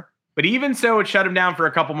minor, but even so, it shut him down for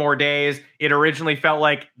a couple more days. It originally felt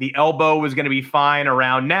like the elbow was going to be fine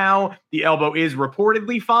around now. The elbow is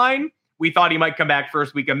reportedly fine. We thought he might come back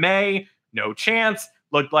first week of May. No chance.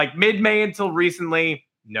 Looked like mid-May until recently.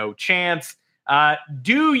 No chance.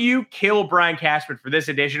 Do you kill Brian Cashman for this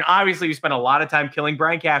edition? Obviously, you spent a lot of time killing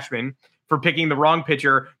Brian Cashman for picking the wrong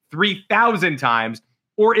pitcher 3,000 times.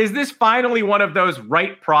 Or is this finally one of those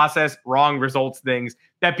right process, wrong results things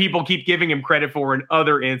that people keep giving him credit for in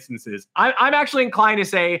other instances? I'm actually inclined to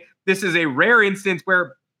say this is a rare instance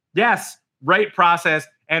where, yes, right process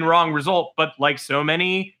and wrong result, but like so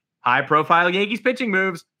many high-profile Yankees pitching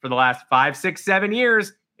moves for the last 5, 6, 7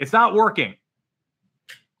 years, it's not working.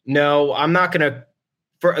 No, I'm not going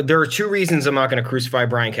to. There are two reasons I'm not going to crucify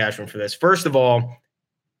Brian Cashman for this. First of all,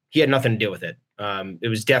 he had nothing to do with it. It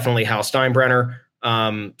was definitely Hal Steinbrenner.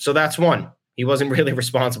 So that's one. He wasn't really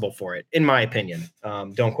responsible for it, in my opinion.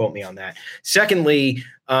 Don't quote me on that. Secondly,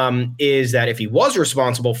 is that if he was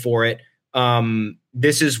responsible for it,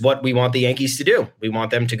 this is what we want the Yankees to do. We want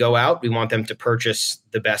them to go out. We want them to purchase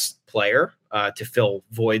the best player to fill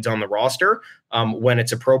voids on the roster when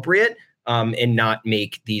it's appropriate, and not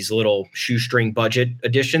make these little shoestring budget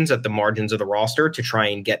additions at the margins of the roster to try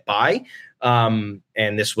and get by. And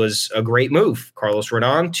this was a great move. Carlos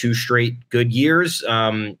Rodon, 2 straight good years,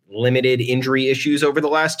 limited injury issues over the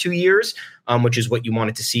last 2 years, which is what you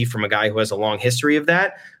wanted to see from a guy who has a long history of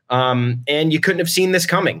that. And you couldn't have seen this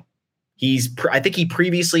coming. I think he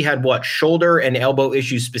previously had shoulder and elbow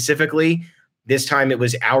issues specifically. This time it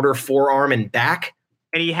was outer forearm and back.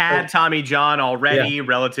 And he had Tommy John already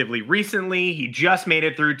relatively recently. He just made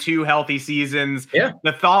it through 2 healthy seasons. Yeah.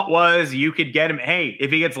 The thought was you could get him, hey,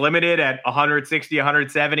 if he gets limited at 160,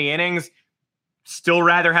 170 innings, still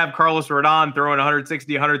rather have Carlos Rodon throwing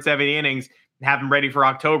 160, 170 innings and have him ready for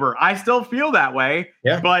October. I still feel that way,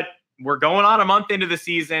 but we're going on a month into the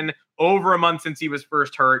season. over a month since he was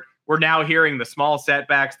first hurt. We're now hearing the small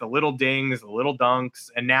setbacks, the little dings, the little dunks,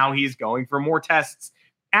 and now he's going for more tests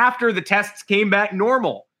after the tests came back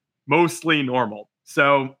normal, mostly normal.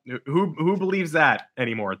 So who believes that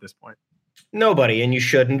anymore at this point? Nobody, and you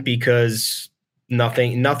shouldn't, because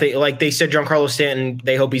nothing. Like they said, Giancarlo Stanton,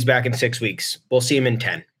 they hope he's back in 6 weeks. We'll see him in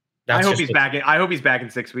 10. I hope he's back in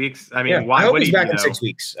 6 weeks. I mean, why? I hope he's back in 6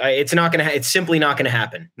 weeks. It's not going to. It's simply not going to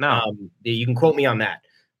happen. No, you can quote me on that.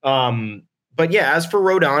 But yeah, as for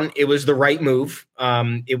Rodon, it was the right move.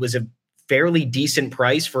 It was a fairly decent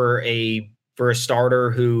price for a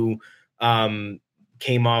starter who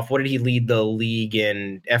came off. What did he lead the league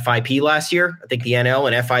in FIP last year? I think the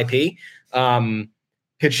NL and FIP.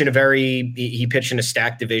 He pitched in a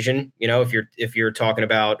stacked division. You know, if you're talking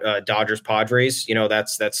about Dodgers Padres, you know,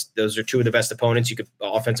 those are two of the best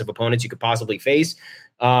offensive opponents you could possibly face.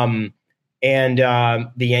 And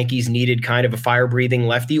the Yankees needed kind of a fire breathing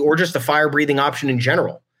lefty, or just a fire breathing option in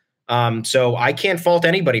general. So I can't fault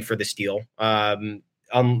anybody for this deal.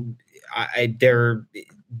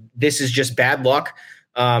 This is just bad luck.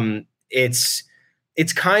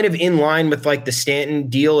 It's kind of in line with like the Stanton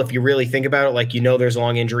deal. If you really think about it, like, you know, there's a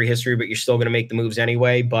long injury history, but you're still going to make the moves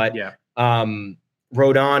anyway. But yeah.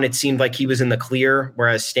 Rodon, it seemed like he was in the clear,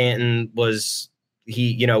 whereas Stanton was,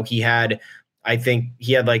 he had the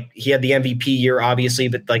MVP year, obviously,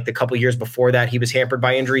 but like the couple years before that, he was hampered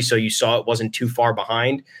by injury. So you saw it wasn't too far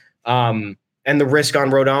behind. And the risk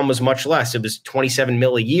on Rodon was much less. It was $27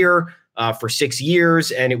 million a year for 6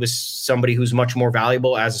 years. And it was somebody who's much more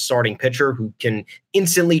valuable as a starting pitcher who can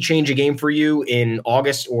instantly change a game for you in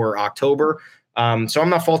August or October. So I'm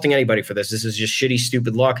not faulting anybody for this. This is just shitty,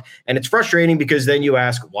 stupid luck. And it's frustrating because then you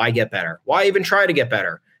ask, why get better? Why even try to get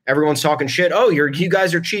better? Everyone's talking shit. Oh, you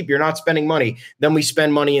guys are cheap. You're not spending money. Then we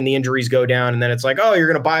spend money and the injuries go down. And then it's like, oh, you're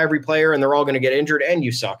going to buy every player and they're all going to get injured and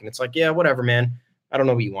you suck. And it's like, yeah, whatever, man. I don't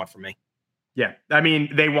know what you want from me. Yeah. I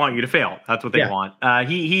mean, they want you to fail. That's what they want.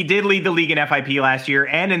 He did lead the league in FIP last year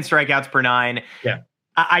and in strikeouts per 9. Yeah.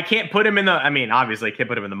 I can't put him obviously I can't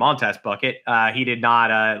put him in the Montes bucket. He did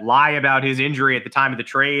not lie about his injury at the time of the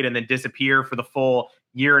trade and then disappear for the full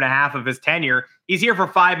year and a half of his tenure. He's here for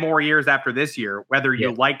 5 more years after this year, whether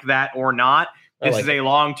you like that or not. This is a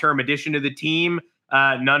long-term addition to the team.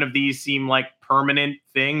 None of these seem like permanent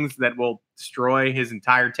things that will destroy his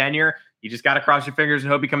entire tenure. You just got to cross your fingers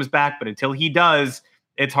and hope he comes back. But until he does,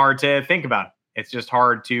 it's hard to think about it. It's just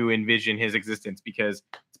hard to envision his existence because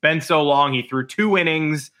it's been so long. He threw 2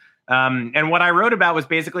 innings. And what I wrote about was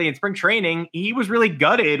basically in spring training, he was really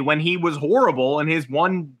gutted when he was horrible in his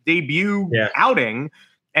one debut outing.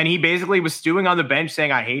 And he basically was stewing on the bench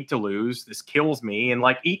saying, I hate to lose. This kills me. And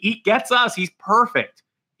like, he gets us. He's perfect.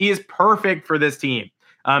 He is perfect for this team.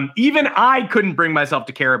 Even I couldn't bring myself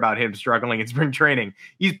to care about him struggling in spring training.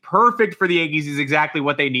 He's perfect for the Yankees. He's exactly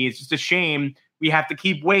what they need. It's just a shame we have to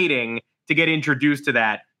keep waiting to get introduced to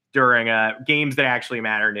that during games that actually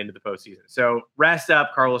mattered into the postseason. So rest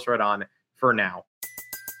up, Carlos Rodon, for now.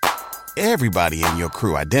 Everybody in your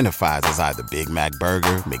crew identifies as either Big Mac Burger,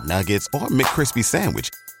 McNuggets, or McCrispy Sandwich.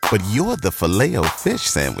 But you're the Filet-O-Fish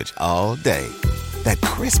Sandwich all day. That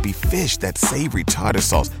crispy fish, that savory tartar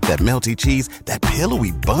sauce, that melty cheese, that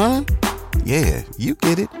pillowy bun. Yeah, you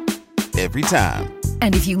get it. Every time.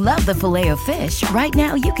 And if you love the Filet-O-Fish, right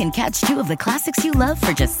now you can catch 2 of the classics you love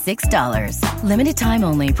for just $6. Limited time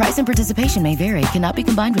only. Price and participation may vary. Cannot be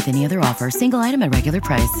combined with any other offer. Single item at regular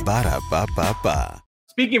price. Ba-da-ba-ba-ba.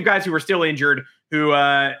 Speaking of guys who are still injured, who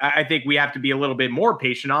I think we have to be a little bit more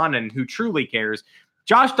patient on and who truly cares,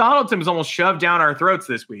 Josh Donaldson was almost shoved down our throats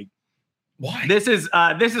this week. Why? This is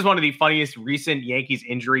one of the funniest recent Yankees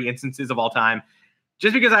injury instances of all time.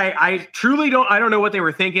 Just because I truly don't know what they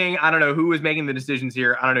were thinking. I don't know who was making the decisions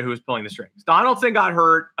here. I don't know who was pulling the strings. Donaldson got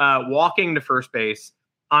hurt walking to first base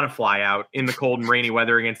on a flyout in the cold and rainy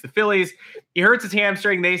weather against the Phillies. He hurts his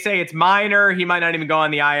hamstring. They say it's minor. He might not even go on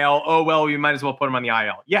the IL. Oh, well, we might as well put him on the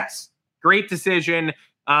IL. Yes, great decision.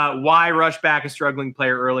 Why rush back a struggling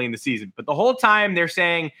player early in the season? But the whole time they're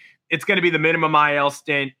saying it's going to be the minimum IL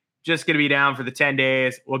stint, just going to be down for the 10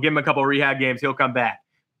 days. We'll give him a couple of rehab games. He'll come back.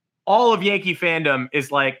 All of Yankee fandom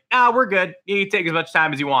is like, we're good. You can take as much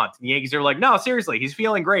time as you want. And the Yankees are like, no, seriously, he's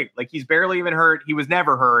feeling great. Like, he's barely even hurt. He was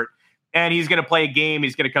never hurt. And he's going to play a game.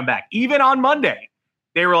 He's going to come back. Even on Monday,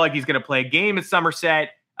 they were like, he's going to play a game at Somerset,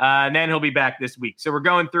 and then he'll be back this week. So we're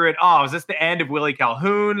going through it. Oh, is this the end of Willie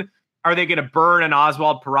Calhoun? Are they going to burn an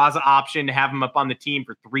Oswald Peraza option to have him up on the team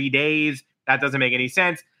for 3 days? That doesn't make any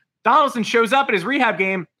sense. Donaldson shows up at his rehab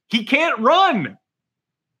game. He can't run.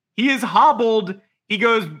 He is hobbled. He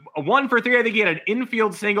goes 1 for 3. I think he had an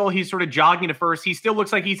infield single. He's sort of jogging to first. He still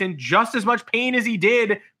looks like he's in just as much pain as he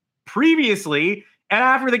did previously. And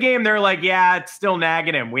after the game, they're like, yeah, it's still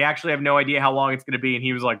nagging him. We actually have no idea how long it's going to be. And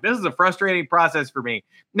he was like, this is a frustrating process for me.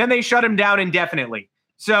 And then they shut him down indefinitely.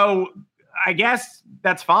 So I guess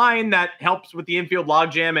that's fine. That helps with the infield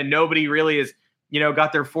logjam, and nobody really is,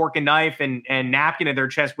 got their fork and knife and napkin in their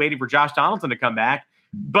chest waiting for Josh Donaldson to come back.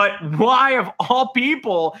 But why, of all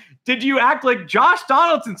people, did you act like Josh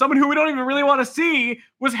Donaldson, someone who we don't even really want to see,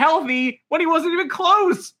 was healthy when he wasn't even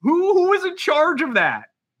close? Who was in charge of that?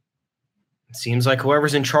 It seems like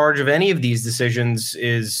whoever's in charge of any of these decisions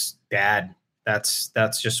is bad. That's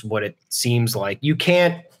just what it seems like. You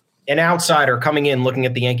can't, an outsider coming in looking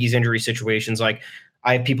at the Yankees injury situations, like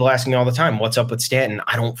I have people asking me all the time, what's up with Stanton?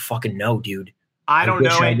 I don't fucking know, dude. I don't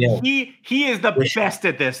know. And he is the best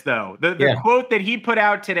at this, though. The quote that he put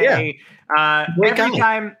out today, every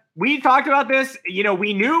time we talked about this,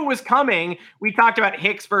 we knew it was coming. We talked about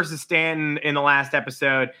Hicks versus Stanton in the last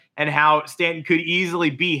episode and how Stanton could easily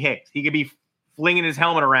be Hicks. He could be flinging his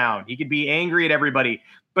helmet around. He could be angry at everybody,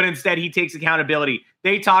 but instead he takes accountability.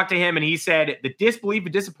 They talked to him and he said, the disbelief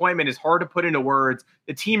and disappointment is hard to put into words.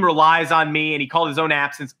 The team relies on me, and he called his own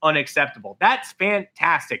absence unacceptable. That's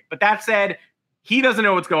fantastic. But that said, he doesn't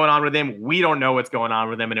know what's going on with him. We don't know what's going on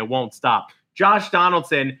with him, and it won't stop. Josh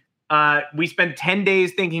Donaldson, we spent 10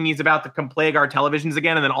 days thinking he's about to come plague our televisions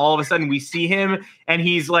again, and then all of a sudden we see him, and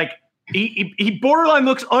he's like, he borderline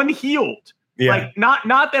looks unhealed. Yeah. Like,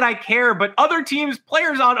 not that I care, but other teams,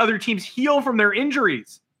 players on other teams heal from their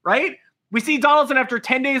injuries, right? We see Donaldson after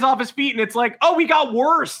 10 days off his feet, and it's like, oh, he got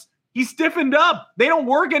worse. He stiffened up. They don't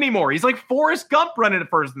work anymore. He's like Forrest Gump running at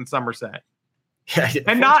first in Somerset.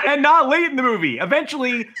 And not late in the movie.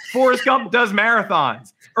 Eventually, Forrest Gump does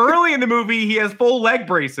marathons. Early in the movie, he has full leg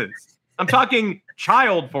braces. I'm talking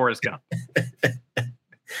child Forrest Gump.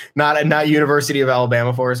 Not University of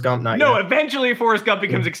Alabama Forrest Gump. No, yet. Eventually Forrest Gump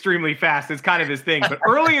becomes extremely fast. It's kind of his thing. But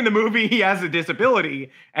early in the movie, he has a disability,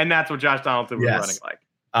 and that's what Josh Donaldson was running like.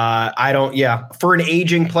 For an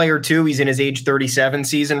aging player too, he's in his age 37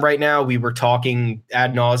 season right now. We were talking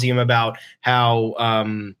ad nauseum about how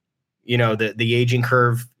the aging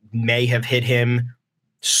curve may have hit him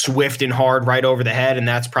swift and hard right over the head, and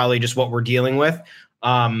that's probably just what we're dealing with.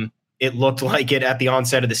 It looked like it at the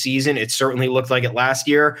onset of the season. It certainly looked like it last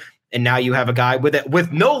year, and now you have a guy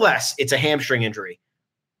with no less. It's a hamstring injury.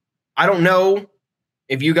 I don't know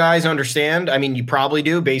if you guys understand. I mean, you probably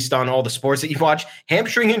do based on all the sports that you watch.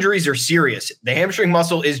 Hamstring injuries are serious. The hamstring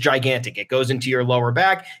muscle is gigantic. It goes into your lower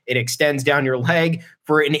back. It extends down your leg.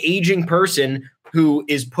 For an aging person who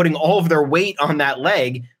is putting all of their weight on that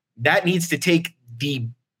leg, that needs to take the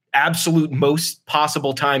absolute most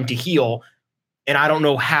possible time to heal. And I don't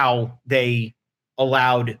know how they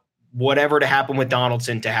allowed whatever to happen with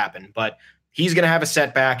Donaldson to happen, but he's going to have a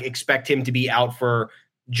setback. Expect him to be out for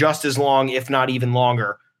just as long, if not even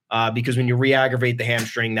longer, because when you re-aggravate the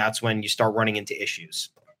hamstring, that's when you start running into issues.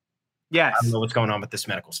 Yes. I don't know what's going on with this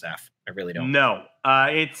medical staff. I really don't. No,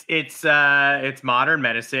 it's modern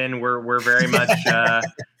medicine. We're very much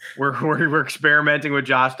we're experimenting with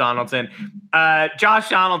Josh Donaldson. Josh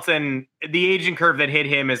Donaldson, the aging curve that hit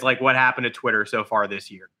him is like what happened to Twitter so far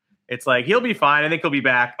this year. It's like he'll be fine. I think he'll be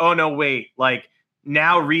back. Oh no, wait! Like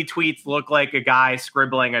now retweets look like a guy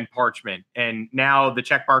scribbling on parchment, and now the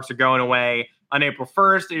check marks are going away on April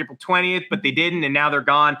 1st, April 20th, but they didn't, and now they're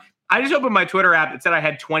gone. I just opened my Twitter app. It said I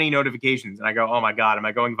had 20 notifications. And I go, oh, my God, am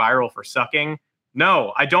I going viral for sucking?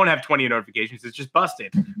 No, I don't have 20 notifications. It's just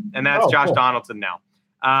busted. And that's Josh Donaldson now.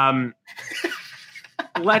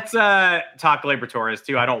 Let's talk Gleyber Torres,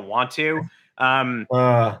 too. I don't want to. I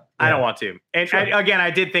don't want to. And again, I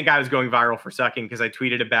did think I was going viral for sucking because I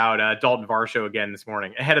tweeted about Dalton Varsho again this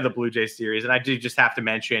morning ahead of the Blue Jays series. And I did just have to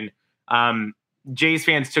mention Jays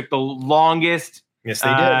fans took the longest, yes,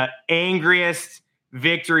 they did, angriest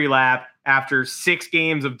victory lap after 6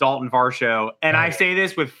 games of Dalton Varsho. And I say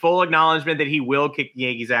this with full acknowledgement that he will kick the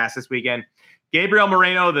Yankees' ass this weekend. Gabriel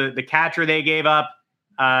Moreno, the catcher they gave up,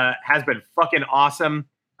 has been fucking awesome.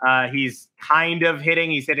 He's kind of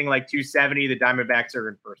hitting. He's hitting like 270. The Diamondbacks are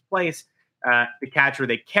in first place. The catcher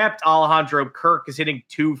they kept, Alejandro Kirk, is hitting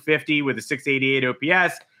 250 with a 688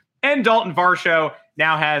 OPS. And Dalton Varsho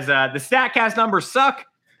now has the StatCast numbers suck.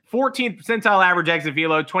 14th percentile average exit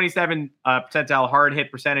velo, 27th percentile hard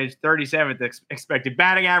hit percentage, 37th expected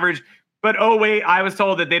batting average. But oh wait, I was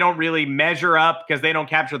told that they don't really measure up because they don't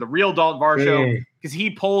capture the real Dalton Varsho because he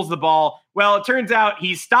pulls the ball. Well, it turns out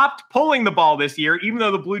he stopped pulling the ball this year, even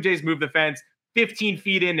though the Blue Jays moved the fence 15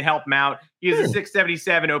 feet in to help him out. He has a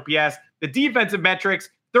 677 OPS. The defensive metrics,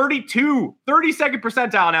 32nd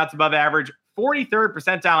percentile in outs above average, 43rd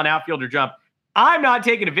percentile in outfielder jump. I'm not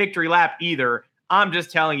taking a victory lap either. I'm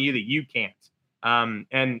just telling you that you can't.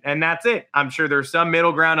 And that's it. I'm sure there's some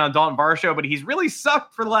middle ground on Dalton Varsho, but he's really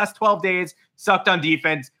sucked for the last 12 days, sucked on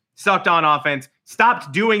defense, sucked on offense,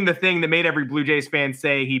 stopped doing the thing that made every Blue Jays fan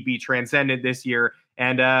say he'd be transcendent this year.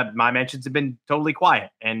 And my mentions have been totally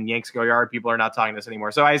quiet. And Yanks Go Yard, people are not talking this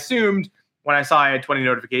anymore. So I assumed when I saw I had 20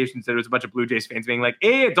 notifications that it was a bunch of Blue Jays fans being like,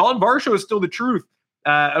 hey, Dalton Varsho is still the truth.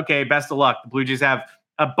 Okay, best of luck. The Blue Jays have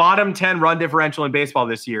a bottom 10 run differential in baseball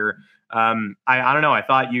this year. I don't know. I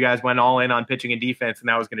thought you guys went all in on pitching and defense, and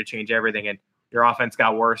that was going to change everything. And your offense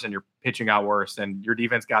got worse, and your pitching got worse, and your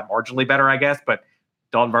defense got marginally better, I guess. But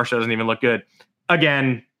Dalton Varsho doesn't even look good.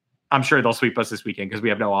 Again, I'm sure they'll sweep us this weekend because we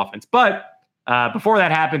have no offense. But before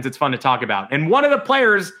that happens, it's fun to talk about. And one of the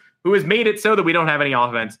players who has made it so that we don't have any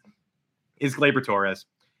offense is Gleyber Torres.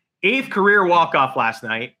 8th career walk-off last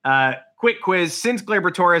night. Quick quiz. Since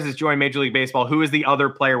Gleyber Torres has joined Major League Baseball, who is the other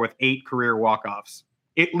player with 8 career walk-offs?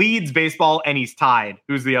 It leads baseball, and he's tied.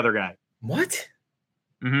 Who's the other guy? What?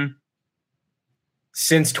 Mm-hmm.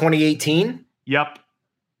 Since 2018? Yep.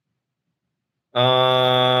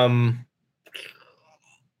 Ian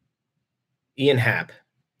Happ.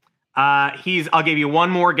 I'll give you one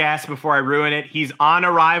more guess before I ruin it. He's on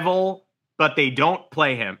arrival, but they don't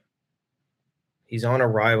play him. He's on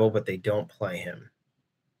arrival, but they don't play him.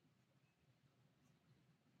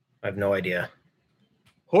 I have no idea.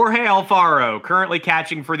 Jorge Alfaro, currently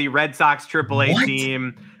catching for the Red Sox AAA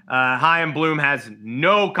team. Chaim Bloom has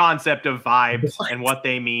no concept of vibes and what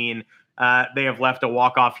they mean. They have left a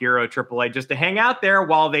walk-off hero AAA just to hang out there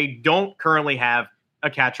while they don't currently have a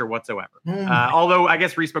catcher whatsoever. Although I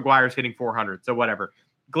guess Reese McGuire is hitting 400, so whatever.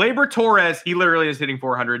 Gleyber Torres, he literally is hitting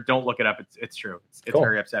 400. Don't look it up. It's true. It's cool.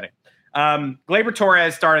 Very upsetting. Gleyber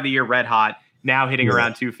Torres started the year red hot, now hitting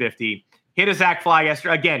around 250. Hit a sac fly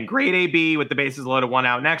yesterday. Again, great AB with the bases loaded, 1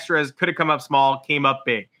 out and extras. Could have come up small, came up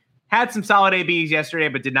big. Had some solid ABs yesterday,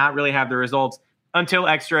 but did not really have the results until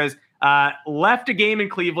extras. Left a game in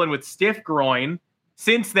Cleveland with stiff groin.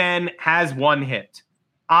 Since then, has 1 hit.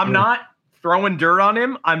 I'm not throwing dirt on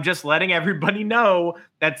him. I'm just letting everybody know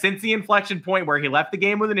that since the inflection point where he left the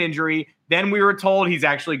game with an injury, then we were told he's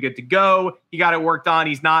actually good to go. He got it worked on.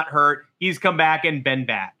 He's not hurt. He's come back and been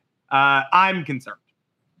bad. I'm concerned.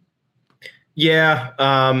 Yeah,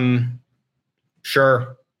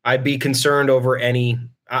 sure. I'd be concerned over any.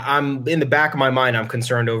 I'm in the back of my mind. I'm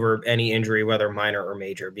concerned over any injury, whether minor or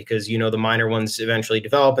major, because the minor ones eventually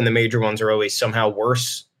develop, and the major ones are always somehow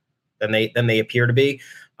worse than they appear to be.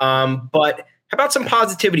 But how about some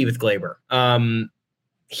positivity with Gleyber?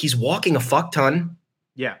 He's walking a fuck ton.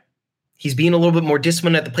 Yeah, he's being a little bit more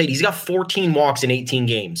disciplined at the plate. He's got 14 walks in 18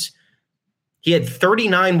 games. He had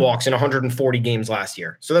 39 walks in 140 games last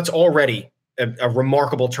year, so that's already a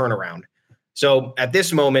remarkable turnaround. So at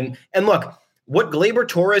this moment, and look, what Gleyber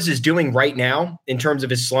Torres is doing right now in terms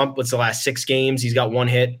of his slump, what's the last 6 games? He's got 1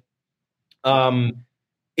 hit.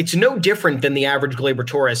 It's no different than the average Gleyber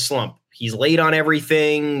Torres slump. He's late on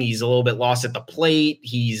everything. He's a little bit lost at the plate.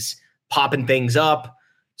 He's popping things up.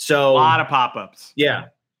 So a lot of pop-ups. Yeah.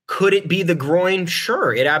 Could it be the groin?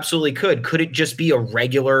 Sure, it absolutely could. Could it just be a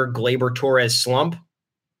regular Gleyber Torres slump?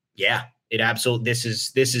 Yeah, it absolutely. This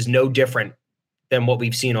is no different than what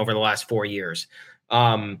we've seen over the last 4 years.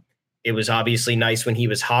 It was obviously nice when he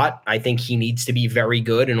was hot. I think he needs to be very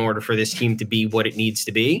good in order for this team to be what it needs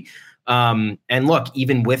to be. And look,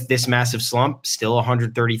 even with this massive slump, still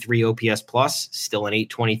 133 OPS plus, still an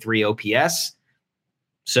 823 OPS.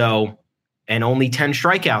 So, and only 10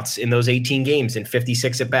 strikeouts in those 18 games and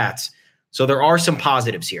 56 at bats. So there are some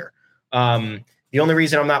positives here. The only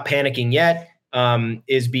reason I'm not panicking yet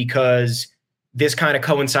is because this kind of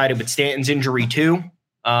coincided with Stanton's injury too.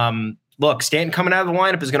 Look, Stanton coming out of the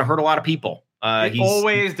lineup is going to hurt a lot of people. It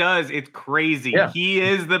always does. It's crazy. Yeah. He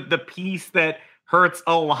is the piece that hurts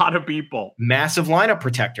a lot of people. Massive lineup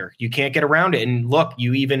protector. You can't get around it. And look,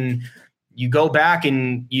 you go back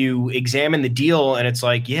and you examine the deal, and it's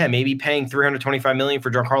like, yeah, maybe paying $325 million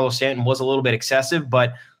for Giancarlo Stanton was a little bit excessive,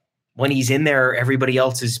 but when he's in there, everybody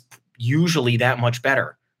else is usually that much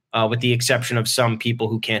better, with the exception of some people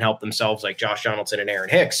who can't help themselves, like Josh Donaldson and Aaron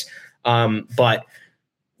Hicks. But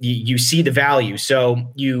you see the value.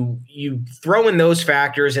 So you throw in those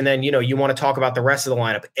factors, and then, you want to talk about the rest of the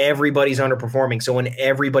lineup. Everybody's underperforming. So when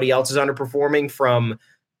everybody else is underperforming, from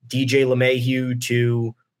DJ LeMahieu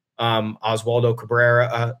to Oswaldo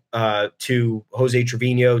Cabrera to Jose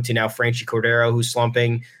Trevino to now Franchi Cordero, who's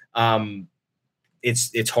slumping,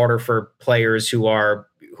 it's harder for players who are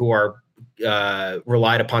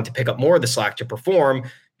relied upon to pick up more of the slack to perform,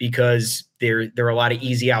 because there are a lot of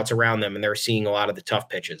easy outs around them, and they're seeing a lot of the tough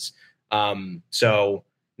pitches. So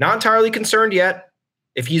not entirely concerned yet.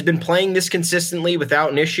 If he's been playing this consistently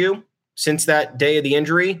without an issue, since that day of the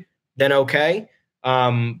injury, then okay.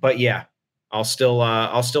 But yeah, I'll still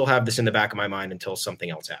have this in the back of my mind until something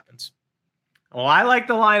else happens. Well, I like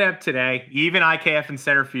the lineup today. Even IKF in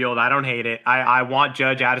center field, I don't hate it. I want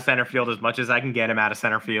Judge out of center field as much as I can get him out of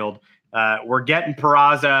center field. We're getting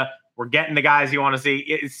Peraza. We're getting the guys you want to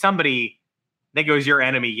see. Somebody, I think it was your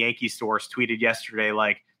enemy, Yankee Source, tweeted yesterday,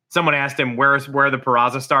 like someone asked him where the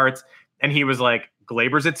Peraza starts, and he was like,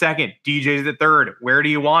 Glaber's at second, DJ's at third. Where do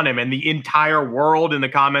you want him? And the entire world in the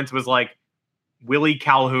comments was like, Willie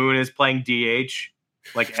Calhoun is playing DH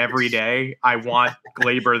like every day. I want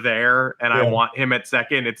Glaber there, and I want him at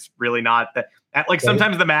second. It's really not that.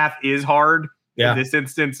 Sometimes the math is hard. Yeah. In this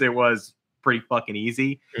instance, it was pretty fucking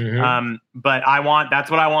easy. Mm-hmm. But that's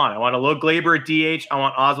what I want. I want a little Glaber at DH. I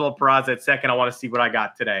want Oswald Peraza at second. I want to see what I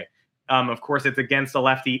got today. Of course, it's against a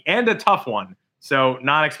lefty and a tough one. So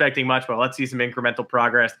not expecting much, but let's see some incremental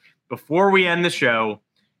progress. Before we end the show,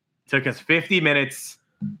 it took us 50 minutes.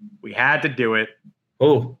 We had to do it.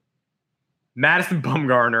 Oh, Madison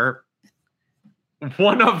Bumgarner,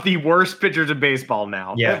 one of the worst pitchers in baseball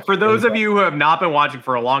now. Yeah. For those of you who have not been watching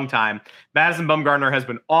for a long time, Madison Bumgarner has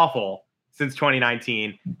been awful since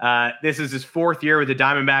 2019. This is his fourth year with the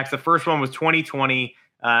Diamondbacks. The first one was 2020.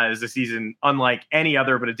 Is a season unlike any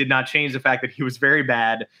other, but it did not change the fact that he was very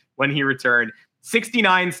bad when he returned.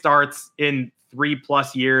 69 starts in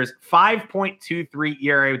 3+ years, 5.23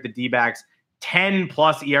 ERA with the D-backs,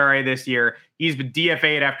 10+ ERA this year. He's been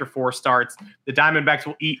DFA'd after 4 starts. The Diamondbacks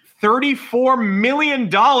will eat $34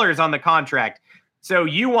 million on the contract. So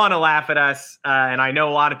you want to laugh at us, and I know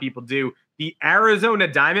a lot of people do. The Arizona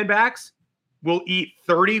Diamondbacks will eat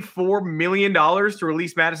 $34 million to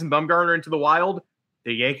release Madison Bumgarner into the wild.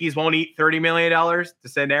 The Yankees won't eat $30 million to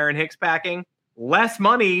send Aaron Hicks packing. Less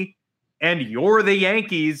money, and you're the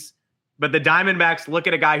Yankees. But the Diamondbacks look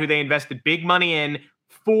at a guy who they invested big money in,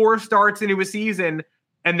 4 starts into a season,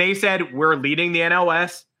 and they said, we're leading the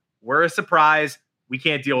NLS. We're a surprise. We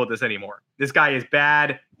can't deal with this anymore. This guy is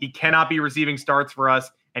bad. He cannot be receiving starts for us,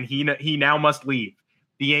 and he now must leave.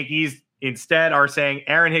 The Yankees instead are saying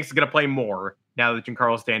Aaron Hicks is going to play more now that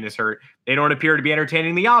Giancarlo Stanton is hurt. They don't appear to be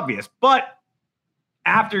entertaining the obvious. But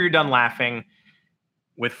after you're done laughing,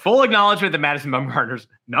 with full acknowledgement that Madison Bumgarner's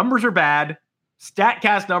numbers are bad,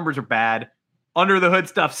 StatCast numbers are bad, under the hood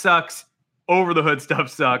stuff sucks, over the hood stuff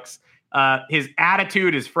sucks. His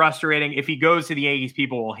attitude is frustrating. If he goes to the Yankees,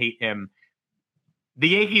 people will hate him. The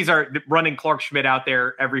Yankees are running Clark Schmidt out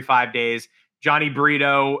there every 5 days. Johnny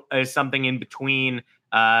Brito is something in between.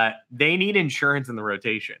 They need insurance in the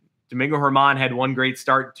rotation. Domingo Germán had 1 great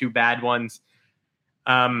start, 2 bad ones.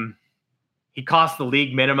 He cost the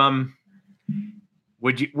league minimum.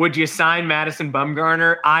 Would you sign Madison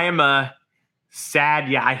Bumgarner? I am a sad,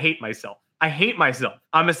 yeah, I hate myself.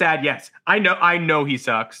 I'm a sad yes. I know he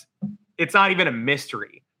sucks. It's not even a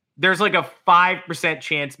mystery. There's like a 5%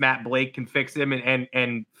 chance Matt Blake can fix him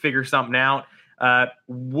and figure something out.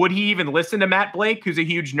 Would he even listen to Matt Blake, who's a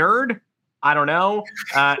huge nerd? I don't know.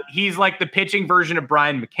 He's like the pitching version of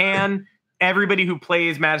Brian McCann. Everybody who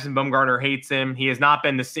plays Madison Bumgarner hates him. He has not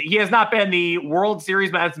been the World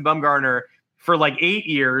Series Madison Bumgarner for like 8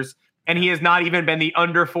 years, and he has not even been the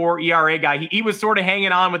under 4 ERA guy. He was sort of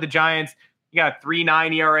hanging on with the Giants. He got a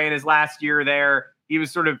 3.9 ERA in his last year there. He was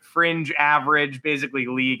sort of fringe average, basically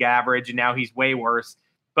league average, and now he's way worse.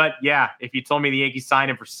 But yeah, if you told me the Yankees signed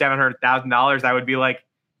him for $700,000, I would be like,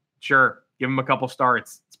 sure, give him a couple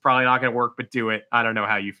starts. It's probably not going to work, but do it. I don't know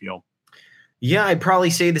how you feel. Yeah, I'd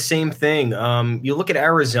probably say the same thing. You look at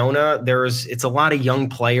Arizona, it's a lot of young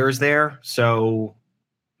players there. So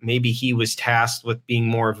maybe he was tasked with being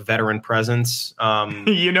more of a veteran presence.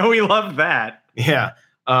 He loved that. Yeah.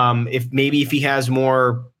 If he has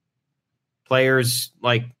more players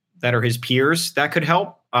like that are his peers, that could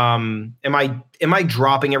help. Am I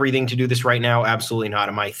dropping everything to do this right now? Absolutely not.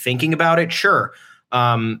 Am I thinking about it? Sure.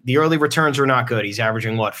 The early returns are not good. He's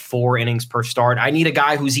averaging 4 innings per start. I need a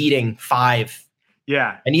guy who's eating 5.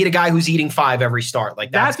 Yeah. I need a guy who's eating 5 every start.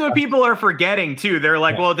 Like that's what people are forgetting too. They're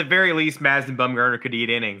like, well, at the very least, Madison Bumgarner could eat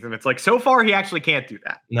innings. And it's like, so far he actually can't do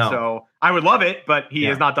that. No. So I would love it, but he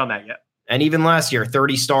has not done that yet. And even last year,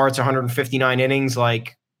 30 starts, 159 innings,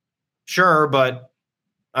 sure, but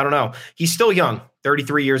I don't know. He's still young,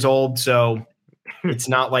 33 years old. So it's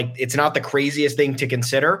not the craziest thing to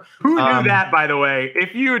consider. Who knew that, by the way?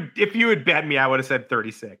 If you had bet me, I would have said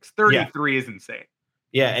 36. 33 is insane.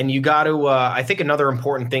 Yeah, and you got to I think another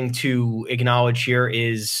important thing to acknowledge here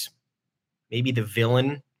is maybe the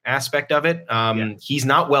villain aspect of it. He's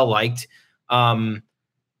not well liked. I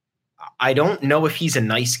don't know if he's a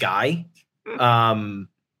nice guy.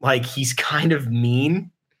 He's kind of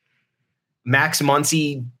mean. Max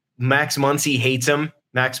Muncy Max Muncy hates him.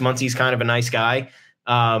 Max Muncy's kind of a nice guy.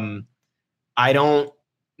 I don't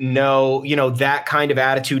know, that kind of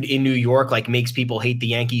attitude in New York like makes people hate the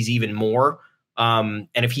Yankees even more. And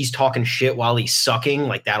if he's talking shit while he's sucking,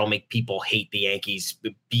 like that'll make people hate the Yankees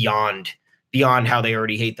beyond how they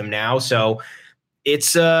already hate them now. So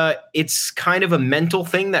it's kind of a mental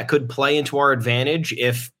thing that could play into our advantage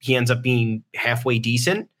if he ends up being halfway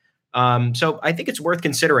decent. So I think it's worth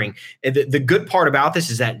considering. The good part about this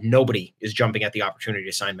is that nobody is jumping at the opportunity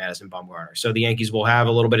to sign Madison Bumgarner. So the Yankees will have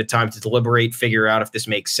a little bit of time to deliberate, figure out if this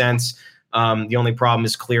makes sense. The only problem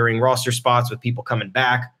is clearing roster spots with people coming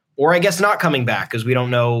back, or I guess not coming back, because we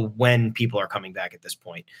don't know when people are coming back at this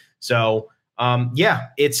point. So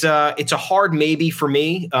it's a hard maybe for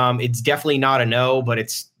me. It's definitely not a no, but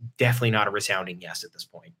it's definitely not a resounding yes at this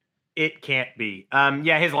point. It can't be.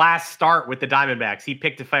 His last start with the Diamondbacks, he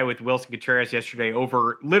picked a fight with Wilson Contreras yesterday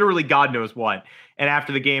over literally God knows what. And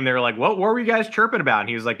after the game, they were like, what were you guys chirping about? And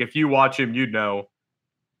he was like, if you watch him, you'd know.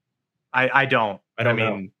 I don't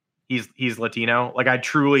know. He's Latino. Like, I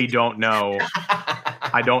truly don't know.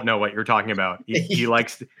 I don't know what you're talking about. He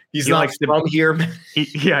likes to, he's not from here.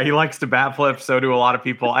 He likes to bat flip. So do a lot of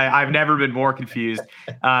people. I've never been more confused.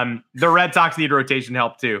 The Red Sox need rotation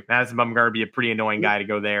help too. Madison Bumgarner would be a pretty annoying guy to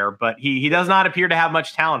go there, but he does not appear to have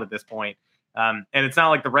much talent at this point. And it's not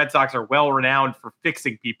like the Red Sox are well renowned for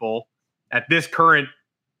fixing people. At this current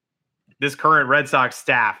Red Sox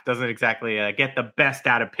staff doesn't exactly get the best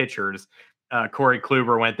out of pitchers. Corey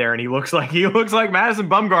Kluber went there, and he looks like Madison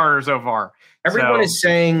Bumgarner so far. Everyone's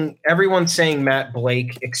saying Matt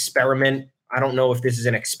Blake experiment. I don't know if this is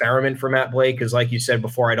an experiment for Matt Blake, because like you said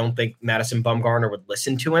before, I don't think Madison Bumgarner would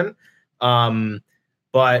listen to him.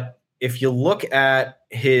 But if you look at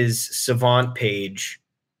his Savant page,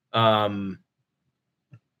 Madison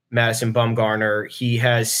Bumgarner, he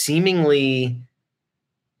has seemingly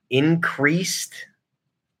increased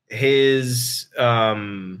his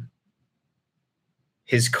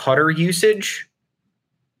cutter usage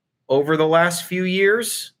over the last few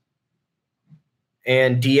years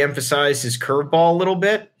and de-emphasized his curveball a little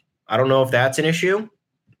bit. I don't know if that's an issue.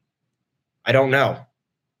 I don't know.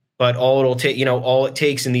 But all it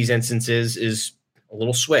takes in these instances is a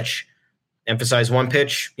little switch. Emphasize one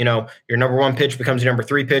pitch, your number one pitch becomes your number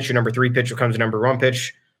three pitch, your number three pitch becomes your number one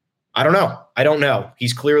pitch. I don't know.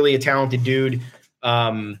 He's clearly a talented dude.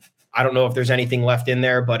 I don't know if there's anything left in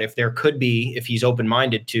there, but if there could be, if he's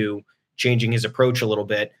open-minded to changing his approach a little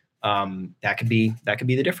bit, that could be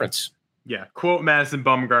the difference. Yeah. Quote Madison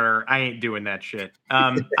Bumgarner, I ain't doing that shit.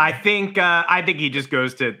 I think he just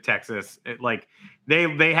goes to Texas.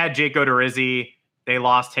 They had Jake Odorizzi. They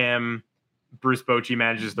lost him. Bruce Bochy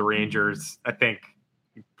manages the Rangers. I think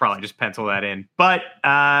probably just pencil that in. But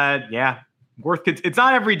it's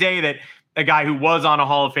not every day that a guy who was on a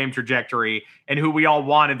Hall of Fame trajectory and who we all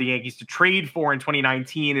wanted the Yankees to trade for in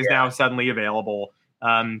 2019 is now suddenly available.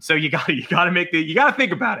 So you got to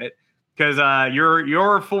think about it, because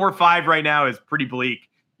your 4-5 right now is pretty bleak.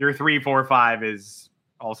 Your 3-4-5 is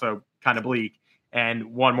also kind of bleak,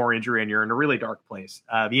 and one more injury and you're in a really dark place.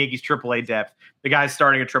 The Yankees AAA depth, the guys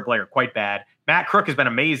starting at AAA are quite bad. Matt Crook has been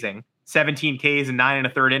amazing. 17 Ks in 9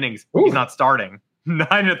 1/3 innings. Ooh. He's not starting. 9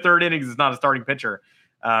 1/3 innings is not a starting pitcher.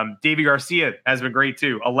 Davey Garcia has been great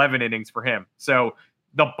too. 11 innings for him. So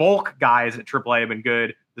the bulk guys at AAA have been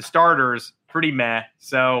good. The starters, pretty meh.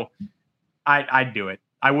 So I'd do it.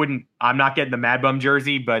 I'm not getting the Mad Bum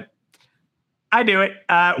jersey, but I do it.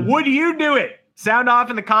 Would you do it? Sound off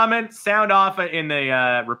in the comments. Sound off in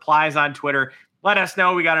the replies on Twitter. Let us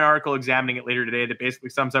know. We got an article examining it later today that basically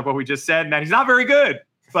sums up what we just said, and that he's not very good,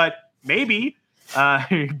 but maybe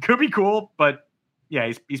could be cool. But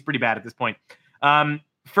yeah, he's pretty bad at this point.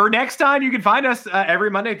 For next time, you can find us every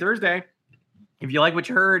Monday, Thursday. If you like what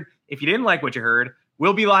you heard, if you didn't like what you heard,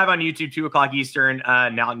 we'll be live on YouTube 2:00 Eastern.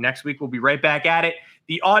 Now next week we'll be right back at it.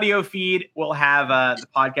 The audio feed will have the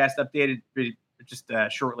podcast updated just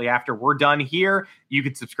shortly after we're done here. You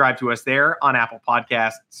can subscribe to us there on Apple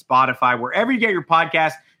Podcasts, Spotify, wherever you get your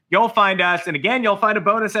podcast. You'll find us, and again, you'll find a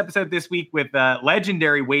bonus episode this week with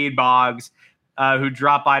legendary Wade Boggs, who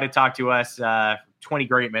dropped by to talk to us. 20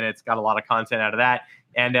 great minutes. Got a lot of content out of that.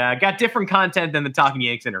 And got different content than the Talking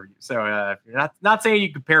Yanks interview. So you're not saying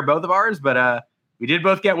you compare both of ours, but we did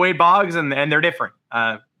both get Wade Boggs, and they're different.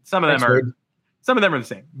 Some of them are the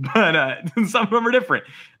same, but some of them are different.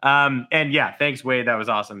 And yeah, thanks, Wade. That was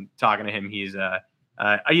awesome talking to him. He's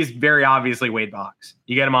very obviously Wade Boggs.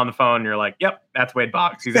 You get him on the phone, and you're like, "Yep, that's Wade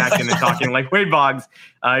Boggs." He's acting and talking like Wade Boggs.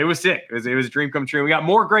 It was sick. It was a dream come true. We got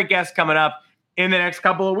more great guests coming up in the next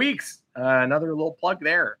couple of weeks. Another little plug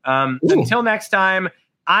there. Until next time.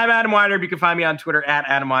 I'm Adam Weinrib. You can find me on Twitter at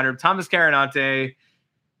Adam Weinrib. Thomas Carinante.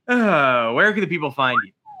 Where can the people find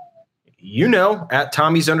you? At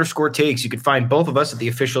Tommy's_takes. You can find both of us at the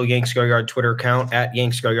official Yanks Go Yard Twitter account at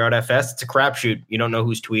Yanks Go Yard FS. It's a crapshoot. You don't know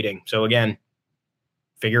who's tweeting. So again,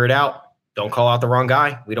 figure it out. Don't call out the wrong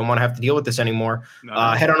guy. We don't want to have to deal with this anymore.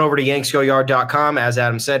 Head on over to yanksgoyard.com. As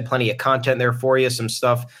Adam said, plenty of content there for you. Some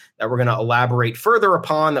stuff that we're going to elaborate further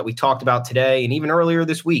upon that we talked about today and even earlier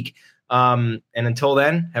this week. And until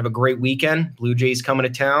then, have a great weekend. Blue Jays coming to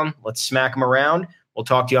town. Let's smack them around. We'll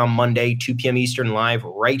talk to you on Monday, 2 p.m. Eastern, live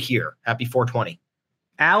right here. Happy 420.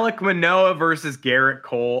 Alek Manoah versus Garrett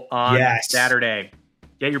Cole on Saturday.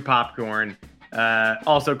 Get your popcorn.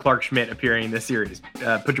 Also, Clark Schmidt appearing in this series.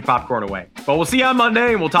 Put your popcorn away. But we'll see you on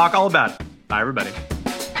Monday, and we'll talk all about it. Bye, everybody.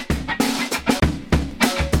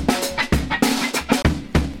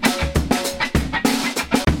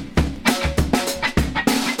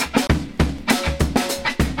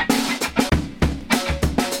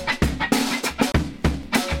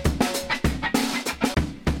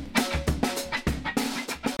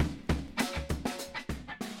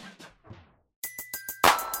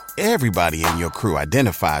 Everybody in your crew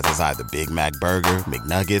identifies as either Big Mac Burger,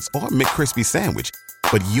 McNuggets, or McCrispy Sandwich.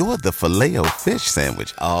 But you're the Filet-O-Fish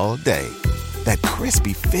Sandwich all day. That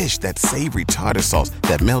crispy fish, that savory tartar sauce,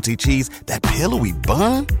 that melty cheese, that pillowy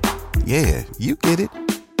bun. Yeah, you get it.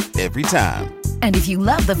 Every time. And if you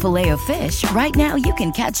love the Filet-O-Fish, right now you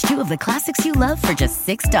can catch 2 of the classics you love for just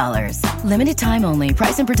 $6. Limited time only.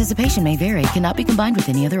 Price and participation may vary. Cannot be combined with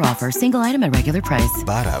any other offer. Single item at regular price.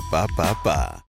 Ba-da-ba-ba-ba.